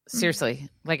 Seriously,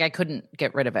 like I couldn't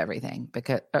get rid of everything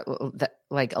because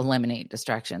eliminate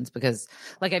distractions, because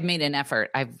like I've made an effort.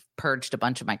 I've purged a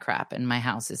bunch of my crap and my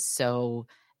house is so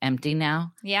empty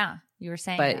now. Yeah, you were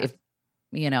saying but that.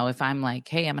 if I'm like,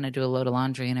 hey, I'm going to do a load of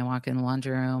laundry and I walk in the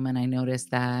laundry room and I notice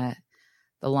that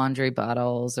the laundry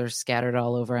bottles are scattered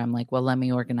all over, I'm like, well, let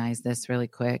me organize this really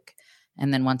quick.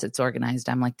 And then once it's organized,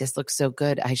 I'm like, this looks so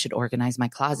good. I should organize my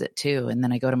closet too. And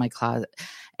then I go to my closet.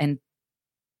 And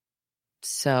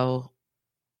so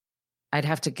I'd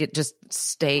have to just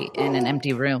stay in an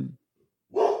empty room.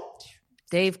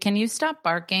 Dave, can you stop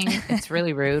barking? It's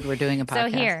really rude. We're doing a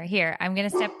podcast. So here, I'm going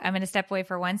to step away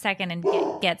for 1 second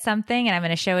and get something, and I'm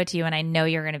going to show it to you, and I know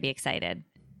you're going to be excited.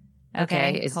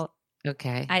 Okay.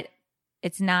 Okay.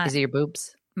 It's not. Is it your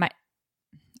boobs?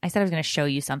 I said I was going to show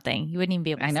you something. You wouldn't even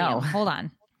be able to see them. Hold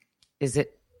on. Is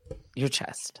it your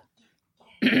chest?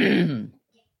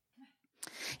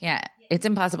 Yeah. It's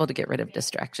impossible to get rid of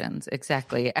distractions.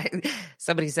 Exactly.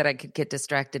 Somebody said I could get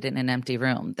distracted in an empty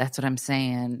room. That's what I'm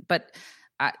saying. But,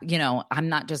 I'm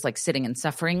not just like sitting and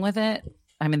suffering with it.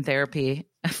 I'm in therapy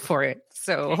for it.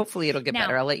 So hopefully it'll get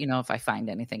better. I'll let you know if I find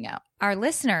anything out. Our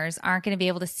listeners aren't going to be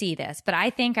able to see this, but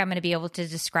I think I'm going to be able to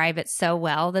describe it so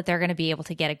well that they're going to be able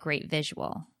to get a great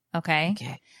visual.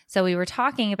 Okay. So we were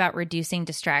talking about reducing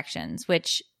distractions,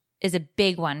 which is a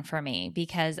big one for me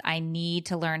because I need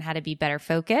to learn how to be better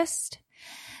focused.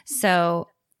 So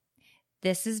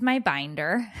this is my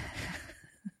binder.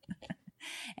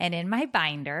 And in my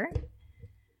binder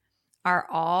are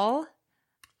all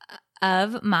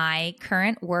of my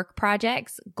current work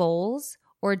projects, goals,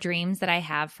 or dreams that I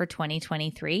have for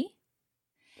 2023.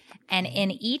 And in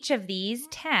each of these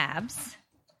tabs,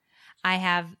 I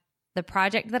have the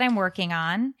project that I'm working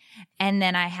on, and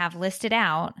then I have listed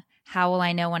out how will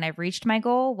I know when I've reached my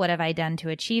goal? What have I done to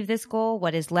achieve this goal?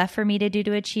 What is left for me to do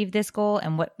to achieve this goal?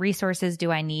 And what resources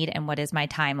do I need? And what is my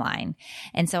timeline?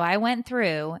 And so I went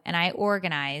through and I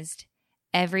organized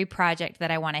every project that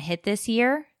I want to hit this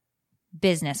year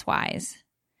business-wise.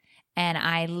 And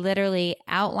I literally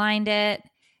outlined it,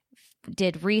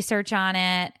 did research on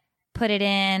it, put it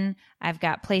in. I've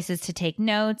got places to take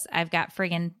notes. I've got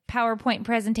friggin' PowerPoint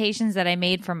presentations that I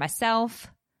made for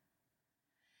myself.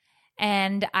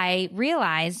 And I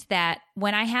realized that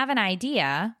when I have an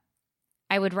idea,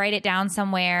 I would write it down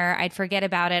somewhere. I'd forget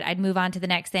about it. I'd move on to the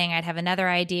next thing. I'd have another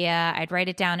idea. I'd write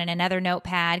it down in another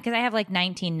notepad because I have like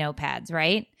 19 notepads,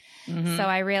 right? Mm-hmm. So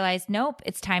I realized, nope,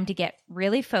 it's time to get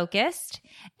really focused.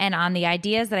 And on the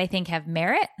ideas that I think have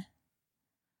merit,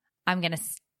 I'm going to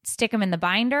stick them in the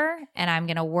binder and I'm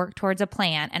going to work towards a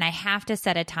plan. And I have to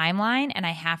set a timeline and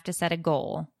I have to set a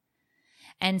goal.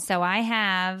 And so I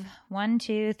have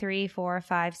 8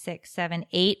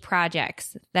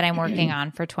 projects that I'm working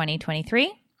on for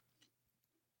 2023.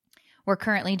 We're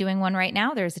currently doing one right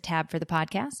now. There's a tab for the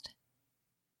podcast.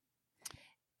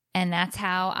 And that's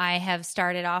how I have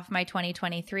started off my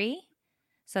 2023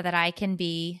 so that I can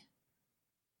be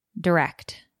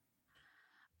direct.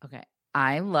 Okay.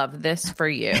 I love this for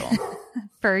you.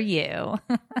 For you.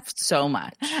 So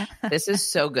much. This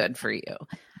is so good for you.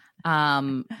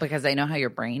 Because I know how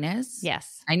your brain is.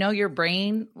 Yes. I know your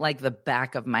brain like the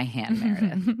back of my hand,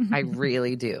 Meredith. I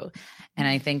really do. And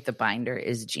I think the binder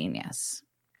is genius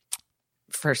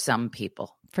for some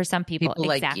people. For some people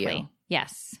exactly. Like you.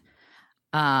 Yes.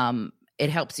 It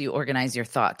helps you organize your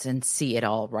thoughts and see it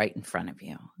all right in front of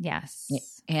you. Yes.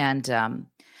 And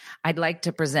I'd like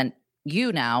to present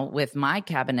you now with my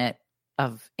cabinet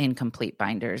of incomplete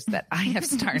binders that I have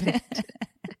started.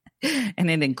 And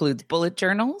it includes bullet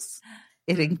journals.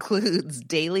 It includes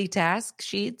daily task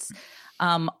sheets,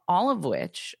 all of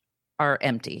which are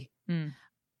empty.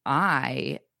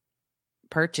 I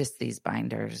purchased these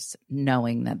binders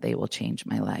knowing that they will change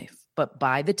my life. But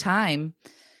by the time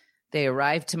they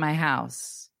arrive to my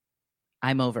house,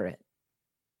 I'm over it.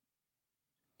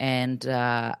 And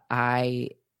I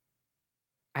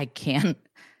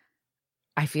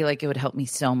feel like it would help me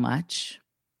so much.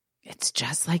 It's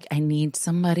just like I need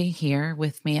somebody here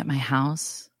with me at my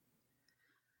house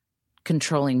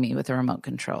controlling me with a remote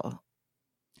control.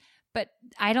 But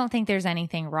I don't think there's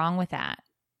anything wrong with that.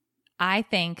 I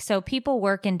think so. People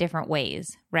work in different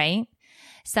ways, right?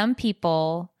 Some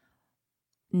people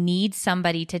need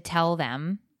somebody to tell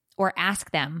them or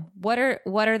ask them, what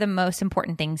are the most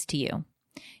important things to you?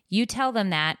 You tell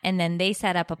them that, and then they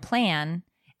set up a plan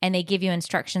and they give you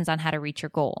instructions on how to reach your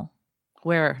goal.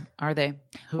 Where are they?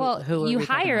 Who you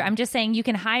hire. I'm just saying you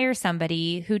can hire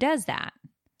somebody who does that.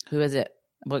 Who is it?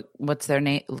 What's their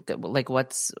name? Like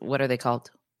what are they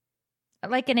called?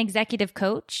 Like an executive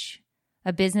coach,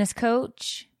 a business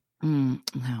coach. No,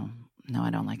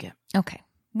 I don't like it. Okay.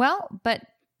 Well, but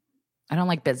I don't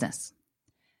like business.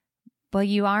 Well,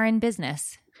 you are in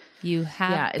business. You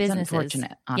have businesses. It's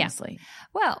unfortunate, honestly. Yeah.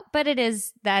 Well, but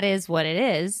that is what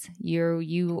it is.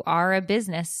 You are a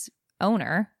business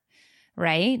owner.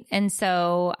 right? And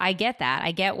so I get that.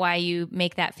 I get why you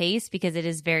make that face because it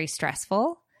is very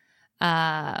stressful.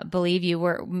 Believe you,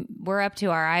 we're up to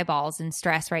our eyeballs in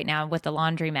stress right now with the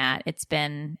laundromat. It's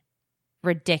been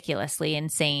ridiculously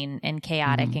insane and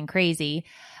chaotic and crazy.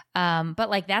 But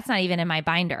like, that's not even in my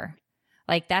binder.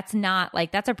 Like, that's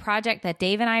a project that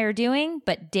Dave and I are doing,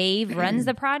 but Dave runs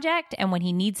the project. And when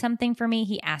he needs something for me,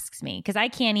 he asks me because I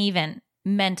can't even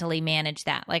mentally manage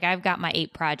that. Like, I've got my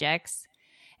 8 projects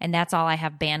and that's all I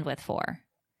have bandwidth for.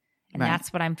 And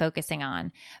that's what I'm focusing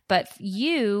on. But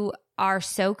you are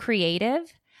so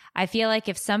creative. I feel like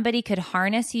if somebody could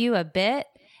harness you a bit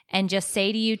and just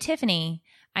say to you, Tiffany,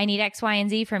 I need X, Y, and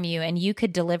Z from you, and you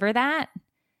could deliver that,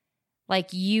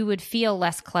 like, you would feel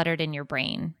less cluttered in your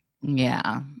brain.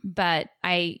 Yeah. But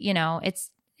it's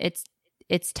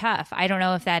tough. I don't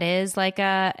know if that is like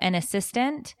an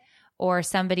assistant or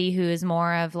somebody who is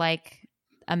more of like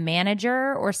a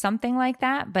manager or something like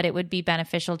that, but it would be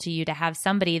beneficial to you to have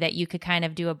somebody that you could kind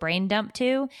of do a brain dump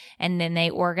to, and then they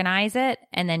organize it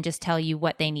and then just tell you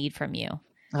what they need from you.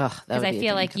 Because I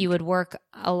feel like you would work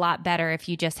a lot better if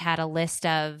you just had a list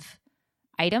of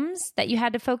items that you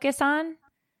had to focus on,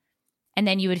 and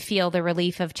then you would feel the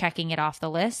relief of checking it off the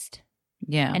list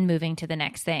and moving to the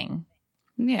next thing.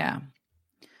 Yeah.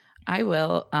 I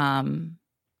will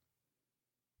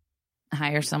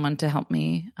hire someone to help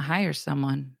me hire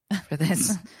someone for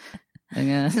this.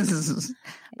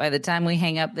 By the time we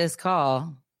hang up this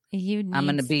call, I'm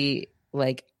going to be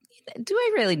like, do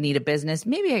I really need a business?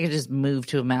 Maybe I could just move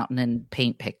to a mountain and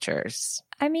paint pictures.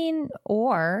 I mean,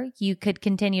 or you could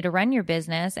continue to run your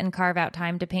business and carve out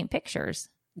time to paint pictures.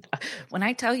 When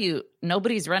I tell you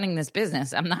nobody's running this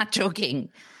business, I'm not joking.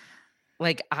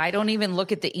 Like, I don't even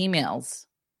look at the emails.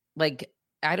 Like,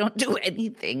 I don't do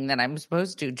anything that I'm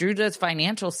supposed to. Drew does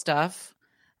financial stuff.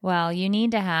 Well, you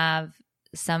need to have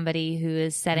somebody who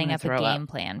is setting up a game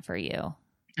plan for you.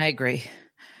 I agree.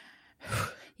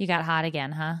 You got hot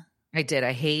again, huh? I did.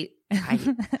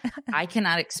 I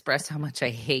cannot express how much I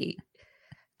hate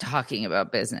talking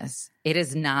about business.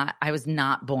 I was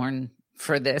not born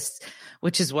for this,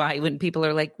 which is why when people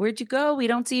are like, where'd you go? We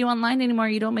don't see you online anymore.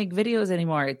 You don't make videos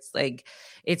anymore. It's like,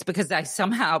 it's because I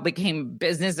somehow became a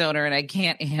business owner and I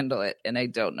can't handle it. And I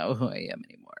don't know who I am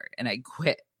anymore. And I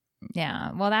quit.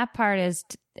 Yeah. Well, that part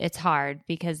it's hard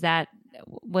because that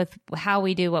with how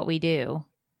we do what we do,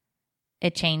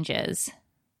 it changes.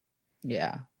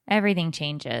 Yeah. Everything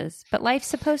changes, but life's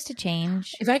supposed to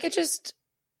change. If I could just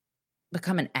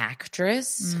become an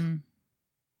actress,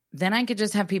 then I could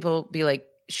just have people be like,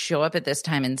 show up at this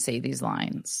time and say these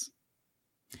lines.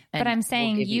 But I'm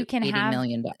saying you can have $80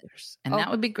 million, and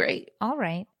that would be great. All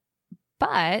right.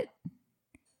 But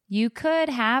you could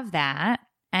have that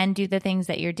and do the things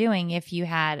that you're doing if you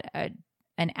had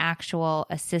an actual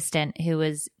assistant who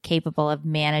was capable of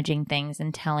managing things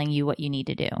and telling you what you need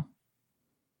to do.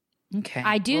 Okay.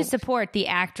 I do support the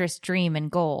actress dream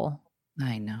and goal.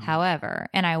 I know. However,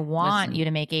 and I want you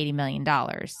to make $80 million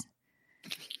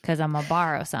because I'm going to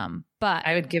borrow some. But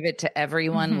I would give it to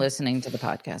everyone listening to the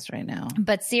podcast right now.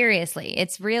 But seriously,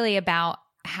 it's really about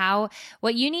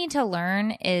what you need to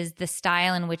learn is the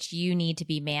style in which you need to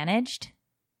be managed,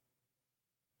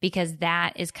 because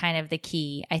that is kind of the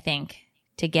key, I think,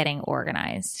 to getting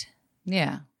organized.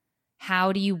 Yeah.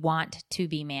 How do you want to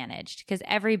be managed? Because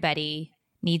everybody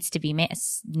needs to be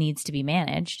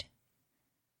managed.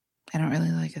 I don't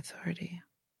really like authority.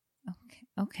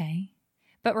 Okay.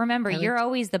 But remember, you're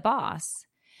always the boss.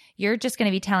 You're just going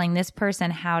to be telling this person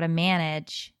how to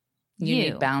manage you. You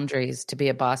need boundaries to be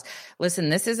a boss. Listen,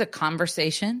 this is a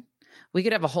conversation. We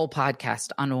could have a whole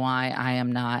podcast on why I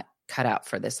am not cut out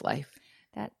for this life.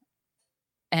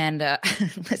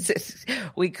 Listen,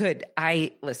 we could.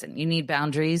 Listen, you need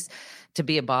boundaries to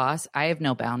be a boss. I have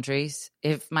no boundaries.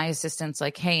 If my assistant's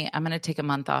like, hey, I'm going to take a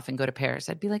month off and go to Paris,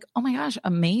 I'd be like, oh my gosh,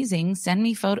 amazing. Send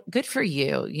me photo. Good for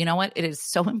you. You know what? It is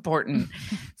so important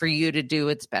for you to do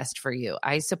what's best for you.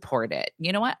 I support it.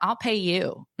 You know what? I'll pay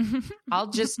you.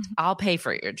 I'll pay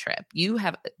for your trip. You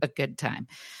have a good time.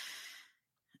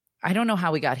 I don't know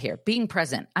how we got here. Being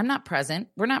present. I'm not present.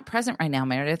 We're not present right now,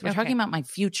 Meredith. We're talking about my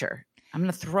future. I'm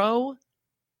going to throw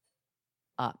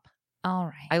up. All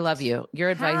right. I love you. Your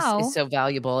advice is so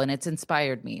valuable and it's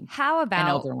inspired me. How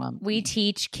about we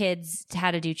teach kids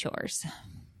how to do chores?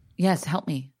 Yes, help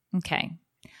me. Okay.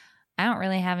 I don't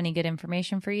really have any good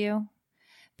information for you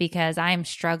because I am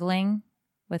struggling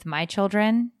with my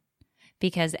children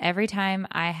because every time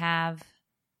I have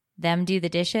them do the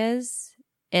dishes,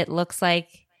 it looks like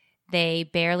they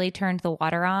barely turned the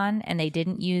water on and they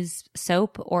didn't use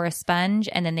soap or a sponge,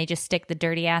 and then they just stick the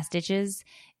dirty ass dishes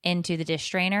into the dish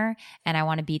strainer and I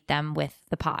want to beat them with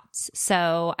the pots.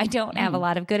 So I don't have a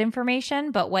lot of good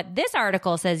information, but what this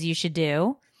article says you should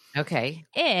do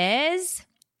is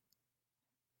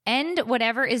end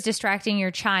whatever is distracting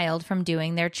your child from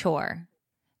doing their chore.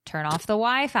 Turn off the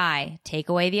Wi-Fi, take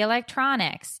away the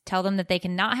electronics, tell them that they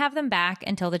cannot have them back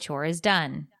until the chore is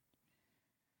done.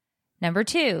 Number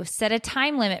 2, set a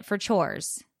time limit for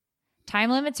chores.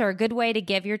 Time limits are a good way to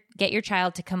get your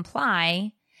child to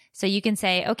comply. So you can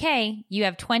say, okay, you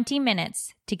have 20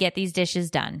 minutes to get these dishes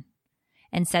done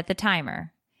and set the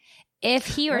timer. If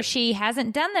he or she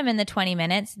hasn't done them in the 20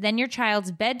 minutes, then your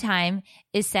child's bedtime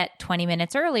is set 20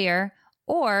 minutes earlier,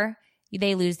 or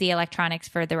they lose the electronics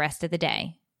for the rest of the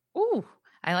day. Ooh,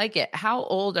 I like it. How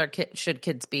old should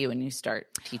kids be when you start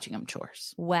teaching them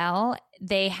chores? Well,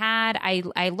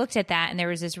 I looked at that and there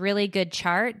was this really good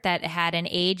chart that had an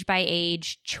age by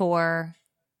age chore,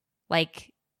 like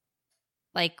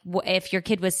if your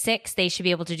kid was 6, they should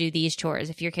be able to do these chores.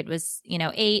 If your kid was,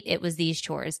 8, it was these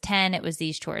chores. 10, it was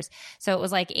these chores. So it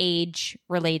was like age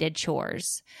related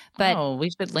chores. But we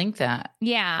should link that.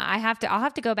 Yeah, I'll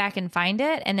have to go back and find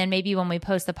it, and then maybe when we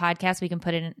post the podcast, we can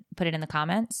put it in the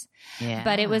comments. Yeah.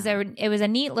 But it was a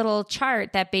neat little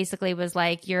chart that basically was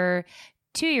like your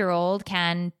 2-year-old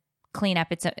can clean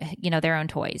up their own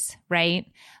toys, right?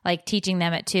 Like teaching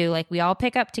them at 2, like we all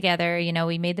pick up together,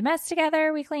 we made the mess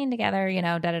together, we cleaned together,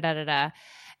 da da da da da.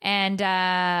 And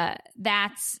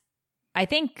that's, I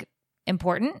think,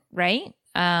 important, right?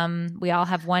 We all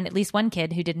have at least one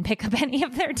kid who didn't pick up any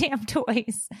of their damn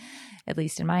toys, at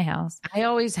least in my house. I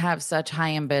always have such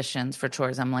high ambitions for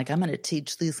chores. I'm like, I'm going to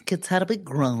teach these kids how to be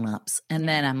grown-ups. And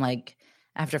then I'm like,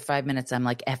 after 5 minutes, I'm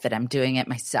like, F it, I'm doing it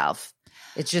myself.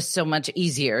 It's just so much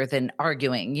easier than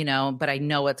arguing, but I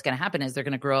know what's going to happen is they're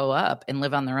going to grow up and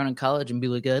live on their own in college and be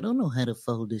like, I don't know how to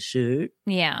fold a shirt.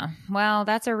 Yeah. Well,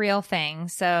 that's a real thing.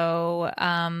 So,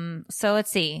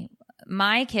 let's see.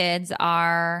 My kids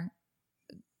are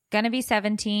going to be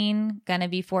 17, going to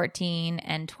be 14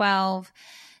 and 12.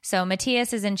 So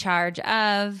Matthias is in charge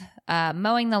of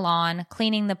mowing the lawn,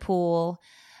 cleaning the pool,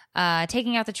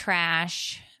 taking out the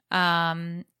trash,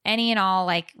 any and all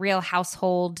like real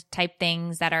household type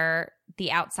things that are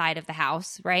the outside of the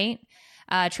house, right?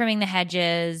 Trimming the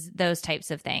hedges, those types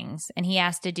of things. And he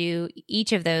has to do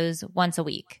each of those once a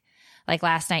week. Like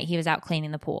last night, he was out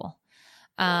cleaning the pool.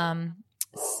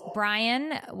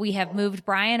 Brian, we have moved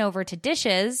Brian over to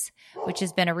dishes, which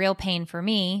has been a real pain for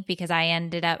me because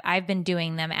I've been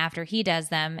doing them after he does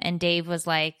them. And Dave was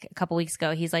like, a couple weeks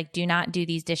ago, he's like, do not do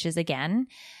these dishes again.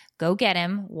 Go get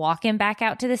him, walk him back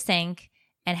out to the sink,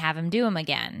 and have him do them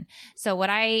again. So what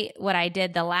I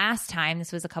did the last time,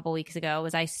 this was a couple weeks ago,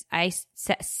 was I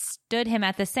stood him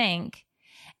at the sink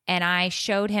and I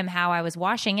showed him how I was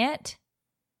washing it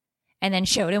and then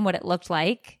showed him what it looked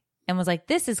like and was like,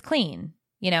 this is clean.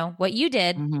 What you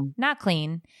did, not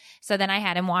clean. So then I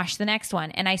had him wash the next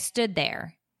one and I stood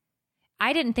there.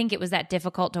 I didn't think it was that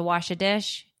difficult to wash a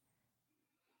dish.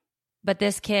 But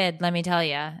this kid, let me tell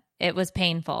you, it was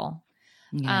painful.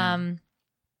 Yeah.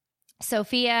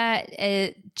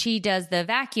 Sophia, she does the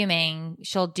vacuuming.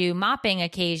 She'll do mopping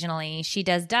occasionally. She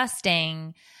does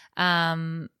dusting.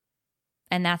 And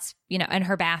that's, in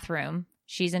her bathroom.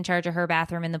 She's in charge of her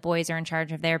bathroom and the boys are in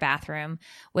charge of their bathroom,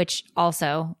 which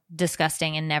also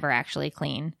disgusting and never actually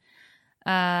clean.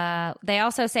 They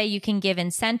also say you can give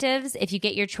incentives. If you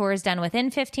get your chores done within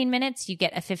 15 minutes, you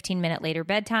get a 15-minute later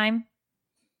bedtime.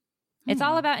 It's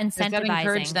all about incentivizing. Does that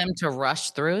encourage them to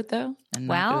rush through it, though?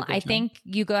 Well, I think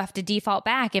you have to default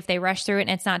back. If they rush through it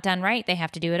and it's not done right, they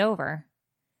have to do it over.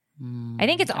 I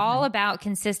think it's all about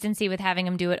consistency with having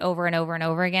them do it over and over and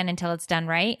over again until it's done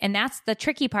right. And that's the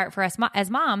tricky part for us as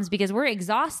moms because we're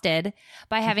exhausted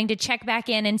by having to check back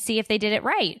in and see if they did it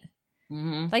right.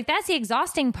 Mm-hmm. Like that's the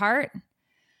exhausting part.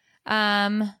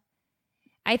 I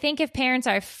think if parents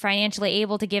are financially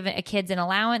able to give a kids an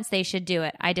allowance, they should do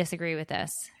it. I disagree with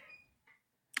this.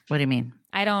 What do you mean?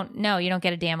 I don't know. You don't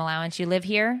get a damn allowance. You live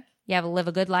here. You live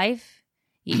a good life.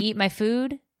 You eat my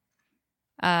food.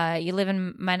 You live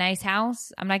in my nice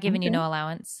house. I'm not giving you no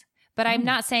allowance. But I'm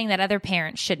not saying that other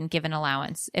parents shouldn't give an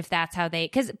allowance if that's how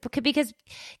because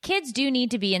kids do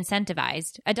need to be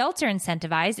incentivized. Adults are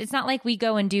incentivized. It's not like we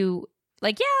go and do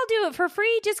like, yeah, I'll do it for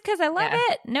free just because I love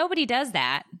it. Nobody does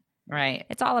that. Right.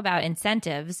 It's all about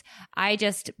incentives. I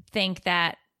just think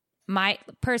that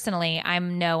personally,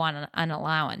 I'm no on an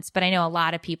allowance, but I know a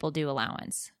lot of people do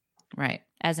allowance. Right.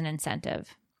 As an incentive.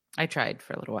 I tried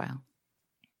for a little while.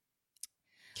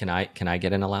 Can I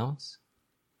get an allowance?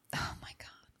 Oh my God.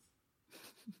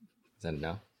 Is that a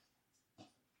no?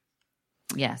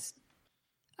 Yes.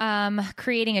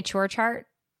 Creating a chore chart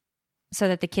so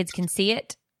that the kids can see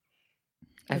it.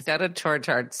 I've got a chore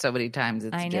chart so many times.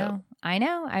 It's I a joke.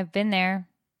 know. I've been there.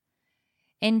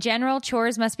 In general,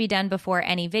 chores must be done before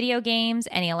any video games,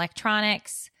 any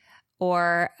electronics,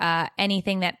 or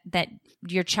anything that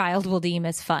your child will deem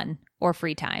as fun or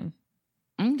free time.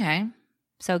 Okay.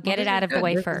 So get it out of the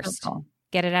way first.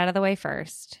 Get it out of the way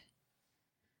first.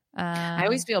 I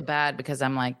always feel bad because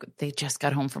I'm like, they just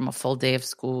got home from a full day of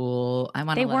school.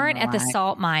 They weren't at the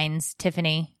salt mines,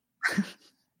 Tiffany.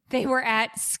 They were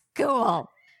at school.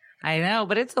 I know,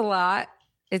 but it's a lot.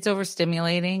 It's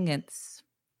overstimulating.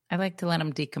 I like to let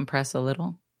them decompress a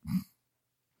little.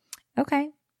 Okay.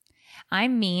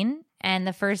 I'm mean. And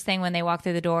the first thing when they walk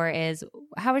through the door is,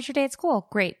 how was your day at school?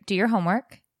 Great. Do your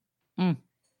homework.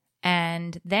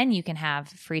 And then you can have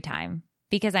free time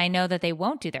because I know that they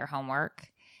won't do their homework.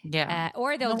 Yeah.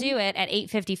 Or they'll do it at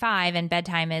 8:55 and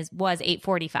bedtime was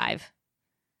 8:45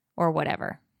 or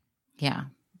whatever. Yeah.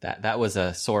 That was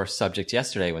a sore subject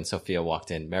yesterday when Sophia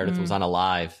walked in. Meredith was on a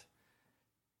live,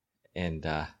 and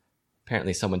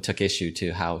apparently someone took issue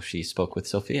to how she spoke with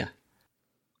Sophia.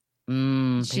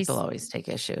 People always take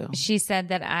issue. She said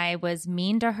that I was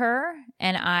mean to her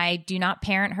and I do not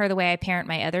parent her the way I parent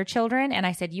my other children. And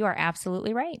I said, you are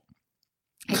absolutely right.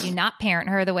 I do not parent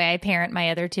her the way I parent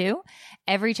my other two.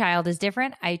 Every child is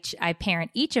different. I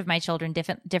parent each of my children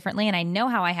differently, and I know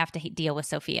how I have to deal with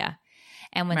Sophia.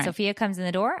 And when Sophia comes in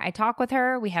the door, I talk with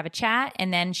her, we have a chat,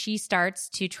 and then she starts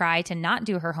to try to not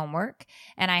do her homework,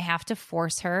 and I have to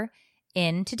force her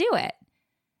in to do it.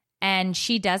 And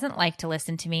she doesn't like to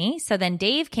listen to me. So then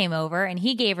Dave came over and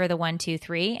he gave her the 1, 2,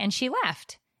 3, and she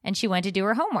left and she went to do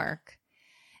her homework.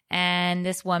 And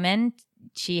this woman,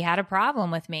 she had a problem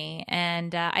with me,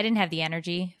 and I didn't have the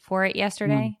energy for it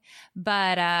yesterday.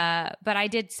 But I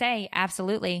did say,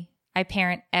 absolutely, I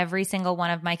parent every single one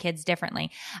of my kids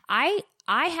differently. I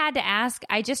had to ask,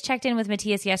 I just checked in with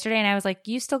Matthias yesterday and I was like,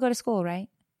 you still go to school, right?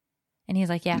 And he's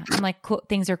like, yeah. I'm like, cool,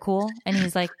 things are cool. And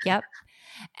he's like, yep.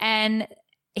 And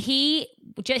he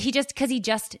just, because he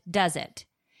just does it.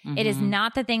 It is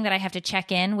not the thing that I have to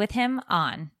check in with him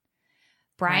on.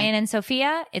 Brian and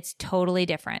Sophia, it's totally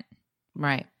different.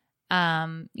 Right.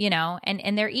 You know,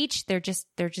 and they're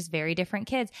just very different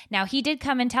kids. Now, he did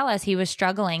come and tell us he was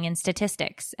struggling in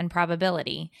statistics and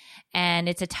probability, and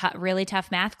it's a really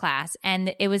tough math class.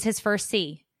 And it was his first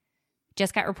C.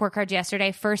 Just got report cards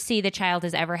yesterday. First C the child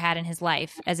has ever had in his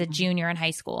life as a junior in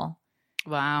high school.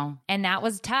 Wow. And that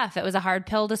was tough. It was a hard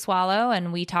pill to swallow.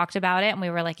 And we talked about it and we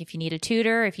were like, if you need a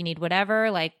tutor, if you need whatever,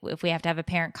 like if we have to have a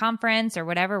parent conference or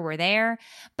whatever, we're there.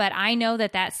 But I know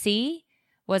that C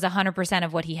was 100%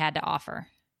 of what he had to offer.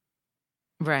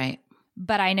 Right.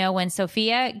 But I know when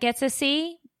Sophia gets a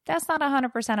C, that's not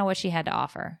 100% of what she had to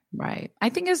offer. Right. I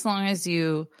think as long as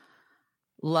you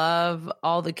love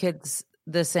all the kids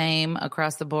the same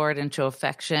across the board and show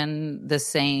affection the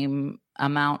same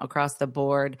amount across the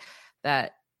board,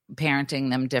 that parenting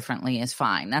them differently is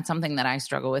fine. That's something that I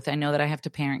struggle with. I know that I have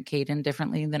to parent Caden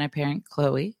differently than I parent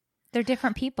Chloe. They're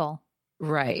different people.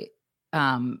 Right.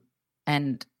 And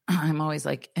I'm always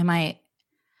like,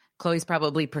 Chloe's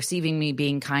probably perceiving me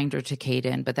being kinder to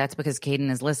Caden, but that's because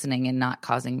Caden is listening and not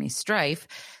causing me strife.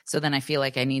 So then I feel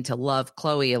like I need to love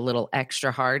Chloe a little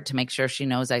extra hard to make sure she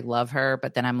knows I love her.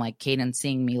 But then I'm like, Caden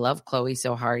seeing me love Chloe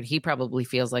so hard, he probably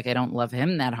feels like I don't love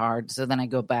him that hard. So then I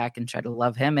go back and try to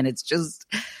love him. And it's just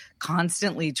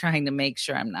constantly trying to make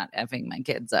sure I'm not effing my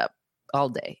kids up all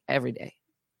day, every day.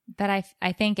 But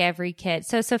I think every kid,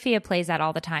 so Sophia plays that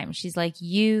all the time. She's like,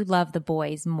 you love the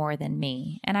boys more than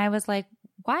me. And I was like,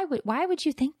 why would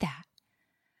you think that?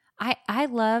 I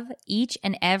love each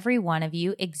and every one of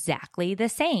you exactly the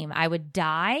same. I would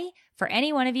die for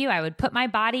any one of you. I would put my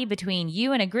body between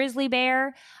you and a grizzly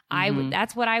bear.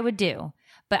 That's what I would do.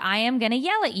 But I am going to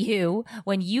yell at you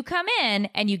when you come in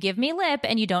and you give me lip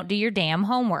and you don't do your damn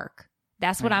homework.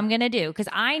 That's what I'm going to do, because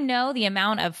I know the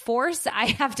amount of force I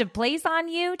have to place on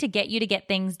you to get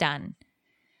things done.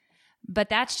 But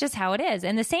that's just how it is.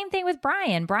 And the same thing with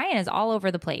Brian. Brian is all over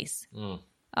the place.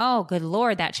 Oh, good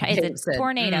Lord. That child is a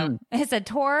tornado. It's a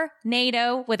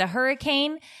tornado with a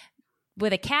hurricane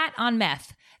with a cat on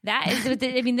meth. That is,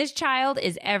 this child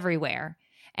is everywhere.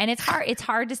 And it's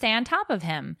hard to stay on top of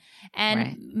him.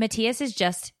 And Matthias is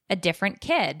just a different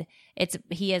kid.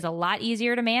 He is a lot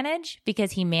easier to manage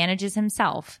because he manages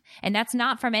himself. And that's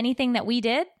not from anything that we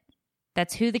did.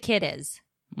 That's who the kid is.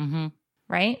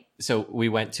 Right? So we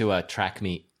went to a track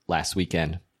meet last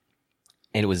weekend,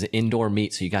 and it was an indoor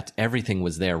meet. So everything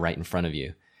was there right in front of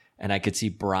you. And I could see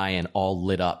Brian all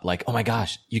lit up like, oh my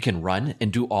gosh, you can run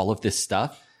and do all of this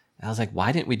stuff. And I was like,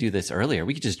 why didn't we do this earlier?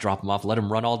 We could just drop him off, let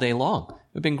him run all day long. It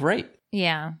would have been great.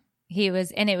 Yeah.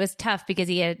 And it was tough because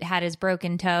he had his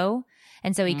broken toe.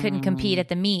 And so he couldn't compete at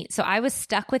the meet. So I was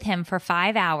stuck with him for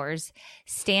 5 hours,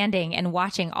 standing and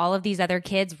watching all of these other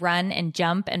kids run and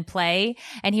jump and play.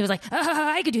 And he was like,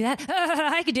 I could do that.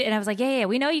 I could do it. And I was like, yeah,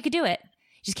 we know you could do it.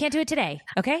 You just can't do it today.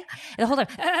 Okay. And the whole time,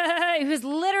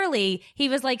 he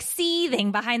was like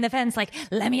seething behind the fence, like,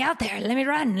 let me out there. Let me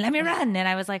run. And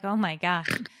I was like, oh my gosh.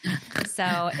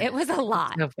 So it was a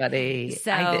lot. So funny.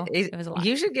 So it was a lot.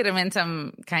 You should get him in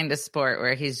some kind of sport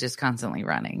where he's just constantly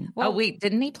running. Well, oh, wait,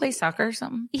 didn't he play soccer or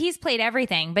something? He's played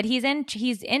everything, but he's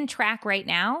in track right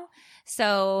now.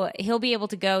 So he'll be able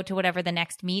to go to whatever the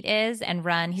next meet is and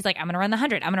run. He's like, I'm going to run the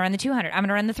 100. I'm going to run the 200. I'm going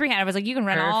to run the 300. I was like, you can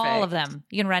run all of them.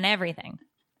 You can run everything.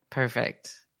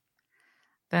 Perfect.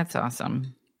 That's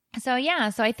awesome. So yeah,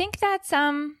 so I think that's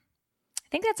all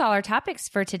our topics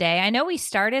for today. I know we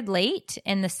started late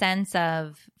in the sense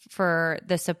of for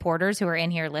the supporters who are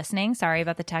in here listening. Sorry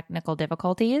about the technical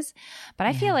difficulties, but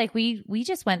I feel like we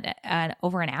just went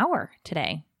over an hour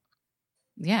today.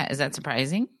 Yeah, is that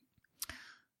surprising?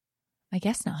 I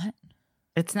guess not.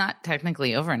 It's not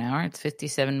technically over an hour. It's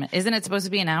 57 minutes. Isn't it supposed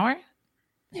to be an hour?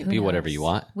 Be whatever you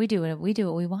want. We do what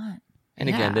we want. And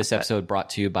again, this episode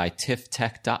brought to you by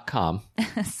tifftech.com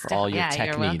for all your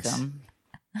tech you're needs. Welcome.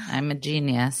 I'm a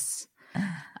genius.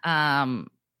 About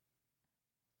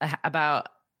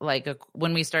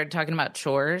when we started talking about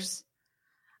chores,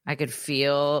 I could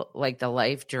feel like the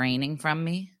life draining from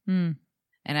me. And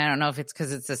I don't know if it's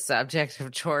because it's a subject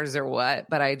of chores or what,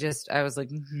 but I was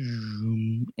like,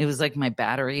 it was like my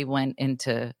battery went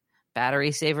into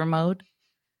battery saver mode.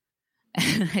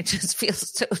 And I just feel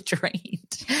so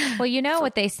drained. Well, you know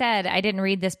what they said? I didn't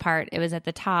read this part. It was at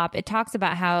the top. It talks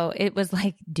about how it was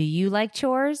like, do you like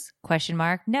chores? ?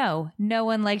 No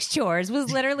one likes chores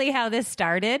was literally how this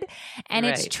started. And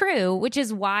It's true, which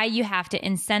is why you have to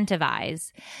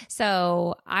incentivize.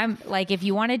 So I'm like, if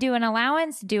you want to do an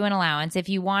allowance, do an allowance. If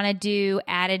you want to do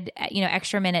added,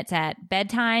 extra minutes at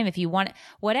bedtime, if you want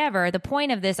whatever, the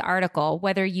point of this article,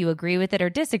 whether you agree with it or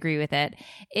disagree with it,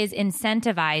 is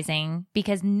incentivizing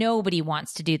because nobody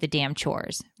wants to do the damn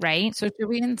chores, right? So should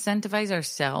we incentivize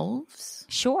ourselves?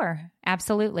 Sure.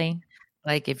 Absolutely.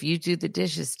 Like if you do the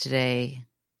dishes today,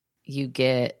 you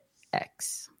get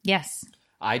X. Yes.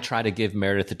 I try to give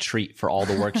Meredith a treat for all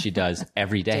the work she does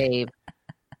every day. Dave,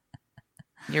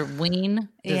 your ween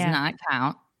does not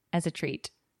count. As a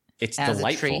treat. It's as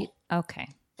delightful. A treat. Okay.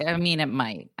 I mean, it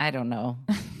might. I don't know.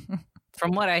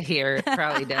 From what I hear, it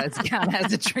probably does count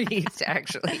as a treat,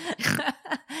 actually.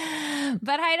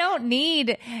 But I don't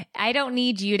need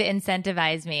you to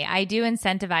incentivize me. I do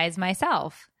incentivize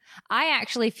myself. I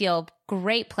actually feel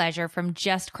great pleasure from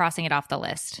just crossing it off the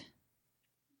list.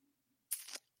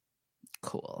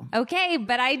 Cool. Okay,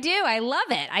 but I do. I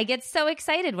love it. I get so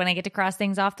excited when I get to cross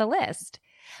things off the list.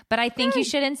 But I think you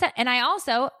should and I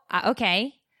also,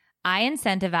 I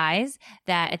incentivize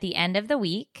that at the end of the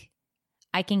week,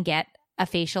 I can get a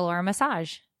facial or a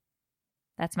massage.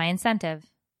 That's my incentive.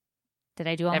 Did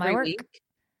I do all my work? Week?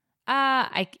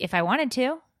 If I wanted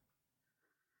to.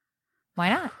 Why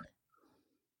not?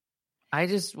 I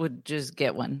would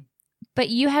get one. But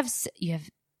you have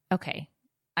okay.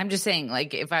 I'm just saying,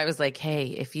 like, if I was like, hey,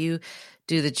 if you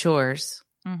do the chores,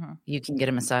 you can get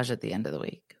a massage at the end of the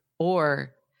week.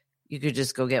 Or you could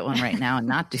just go get one right now and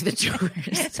not do the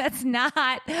chores. That's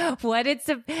not the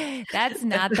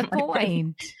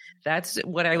point. That's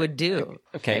what I would do.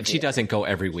 Okay, and she doesn't go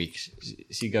every week.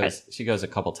 She goes a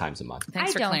couple times a month.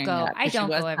 Thanks for clearing that up, I don't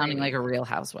go every sounding week. like a real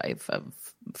housewife of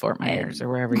Fort Myers or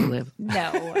wherever you live.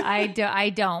 No,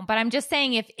 I don't. But I'm just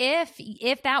saying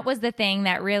if that was the thing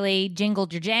that really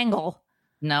jingled your jangle.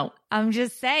 No. I'm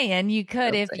just saying you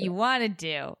could if you wanted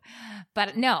to.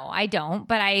 But no, I don't.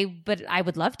 But I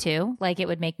would love to. Like it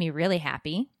would make me really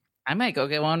happy. I might go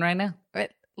get one right now.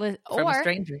 From a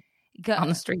stranger on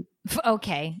the street.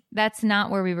 Okay. That's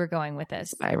not where we were going with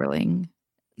this. Spiraling,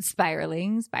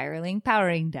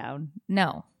 powering down.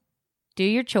 No. Do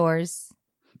your chores.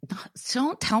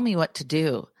 Don't tell me what to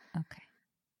do. Okay.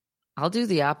 I'll do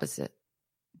the opposite.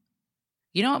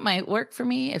 You know what might work for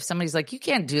me? If somebody's like, you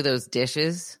can't do those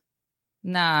dishes.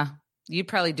 Nah, you'd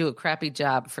probably do a crappy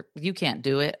job. You can't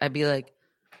do it. I'd be like,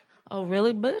 oh,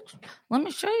 really, bitch? Let me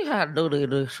show you how to do the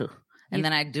dishes. And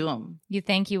then I'd do them. You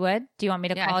think you would? Do you want me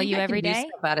to call you every day?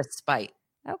 Out of spite.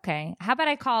 Okay. How about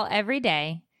I call every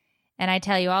day and I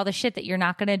tell you all the shit that you're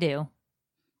not going to do?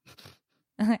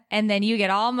 And then you get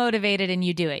all motivated and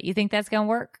you do it. You think that's going to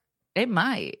work? It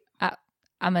might.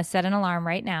 I'm going to set an alarm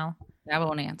right now. I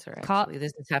won't answer, actually.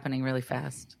 This is happening really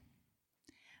fast.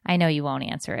 I know you won't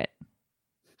answer it.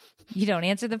 You don't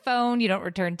answer the phone. You don't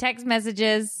return text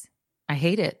messages. I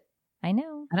hate it. I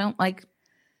know. I don't like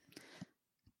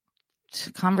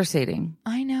conversating,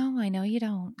 I know you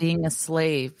don't. being a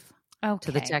slave Okay.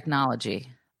 to the technology.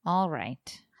 All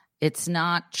right. It's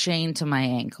not chained to my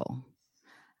ankle.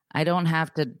 I don't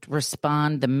have to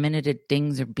respond the minute it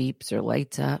dings or beeps or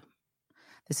lights up.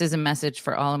 This is a message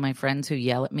for all of my friends who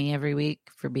yell at me every week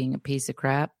for being a piece of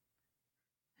crap,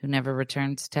 who never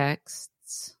returns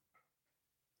texts.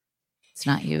 It's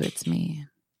not you, it's me.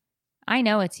 I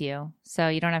know it's you, so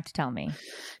you don't have to tell me.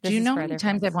 Do you This is know for how many other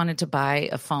times friends. I've wanted to buy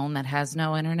a phone that has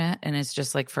no internet and it's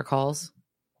just like for calls?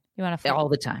 You want to All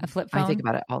the time. a flip I phone? think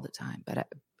about it all the time, but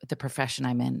the profession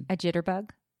I'm in. a jitterbug?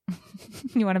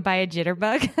 You want to buy a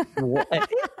jitterbug? What?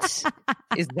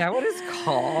 Is that what it's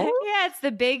called? Yeah, it's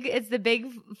the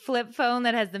big flip phone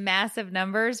that has the massive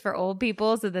numbers for old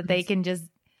people so that they can just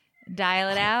dial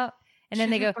it out. And then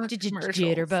they go Jitterbug commercials.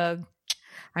 jitterbug.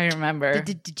 I remember.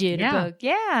 Jitterbug.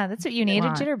 Yeah, that's what you need, a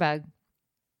want. jitterbug.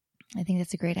 I think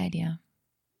that's a great idea.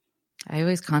 I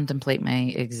always contemplate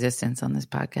my existence on this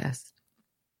podcast.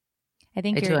 I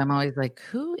think I do. I'm always like,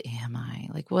 who am I?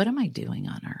 Like, what am I doing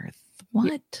on earth?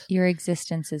 What? your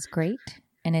existence is great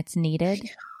and it's needed.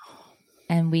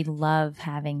 And we love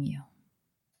having you.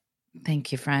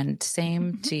 Thank you, friend.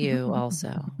 Same to you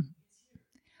also.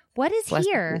 What is Blessed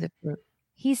be here? the fruit.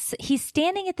 He's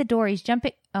standing at the door. He's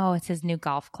jumping. Oh, it's his new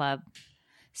golf club.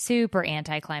 Super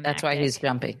anticlimactic. That's why he's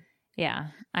jumping. Yeah,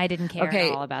 I didn't care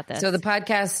at all about this. So the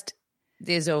podcast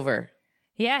is over.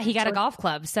 Yeah, he got a golf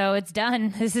club, so it's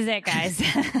done. This is it, guys.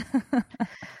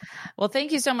 Well,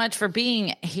 thank you so much for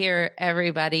being here,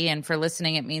 everybody, and for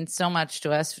listening. It means so much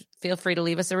to us. Feel free to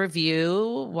leave us a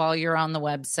review while you're on the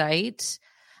website.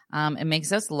 It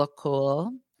makes us look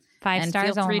cool. 5 And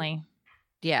stars feel free- only.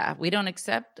 Yeah, we don't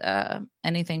accept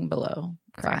anything below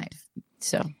Correct. 5.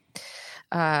 So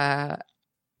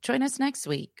join us next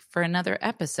week for another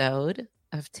episode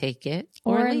of Take It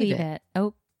or Leave It.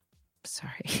 Oh,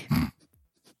 Sorry.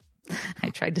 I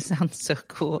tried to sound so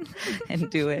cool and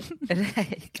do it, and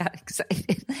I got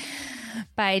excited.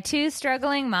 by 2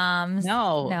 struggling moms.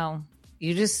 No.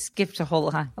 You just skipped a whole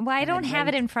line. Well, I don't have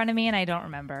it in front of me and I don't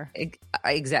remember.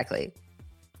 Exactly.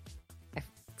 I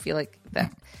feel like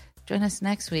that. Join us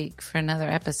next week for another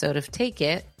episode of Take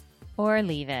It. Or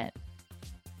Leave It.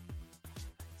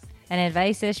 An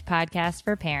advice-ish podcast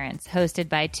for parents hosted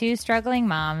by 2 struggling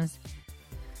moms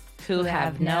Who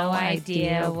have no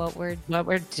idea what we're what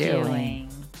we're doing.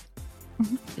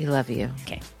 We love you.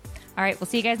 Okay. All right. We'll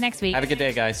see you guys next week. Have a good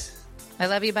day, guys. I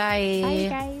love you. Bye. Bye,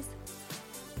 guys.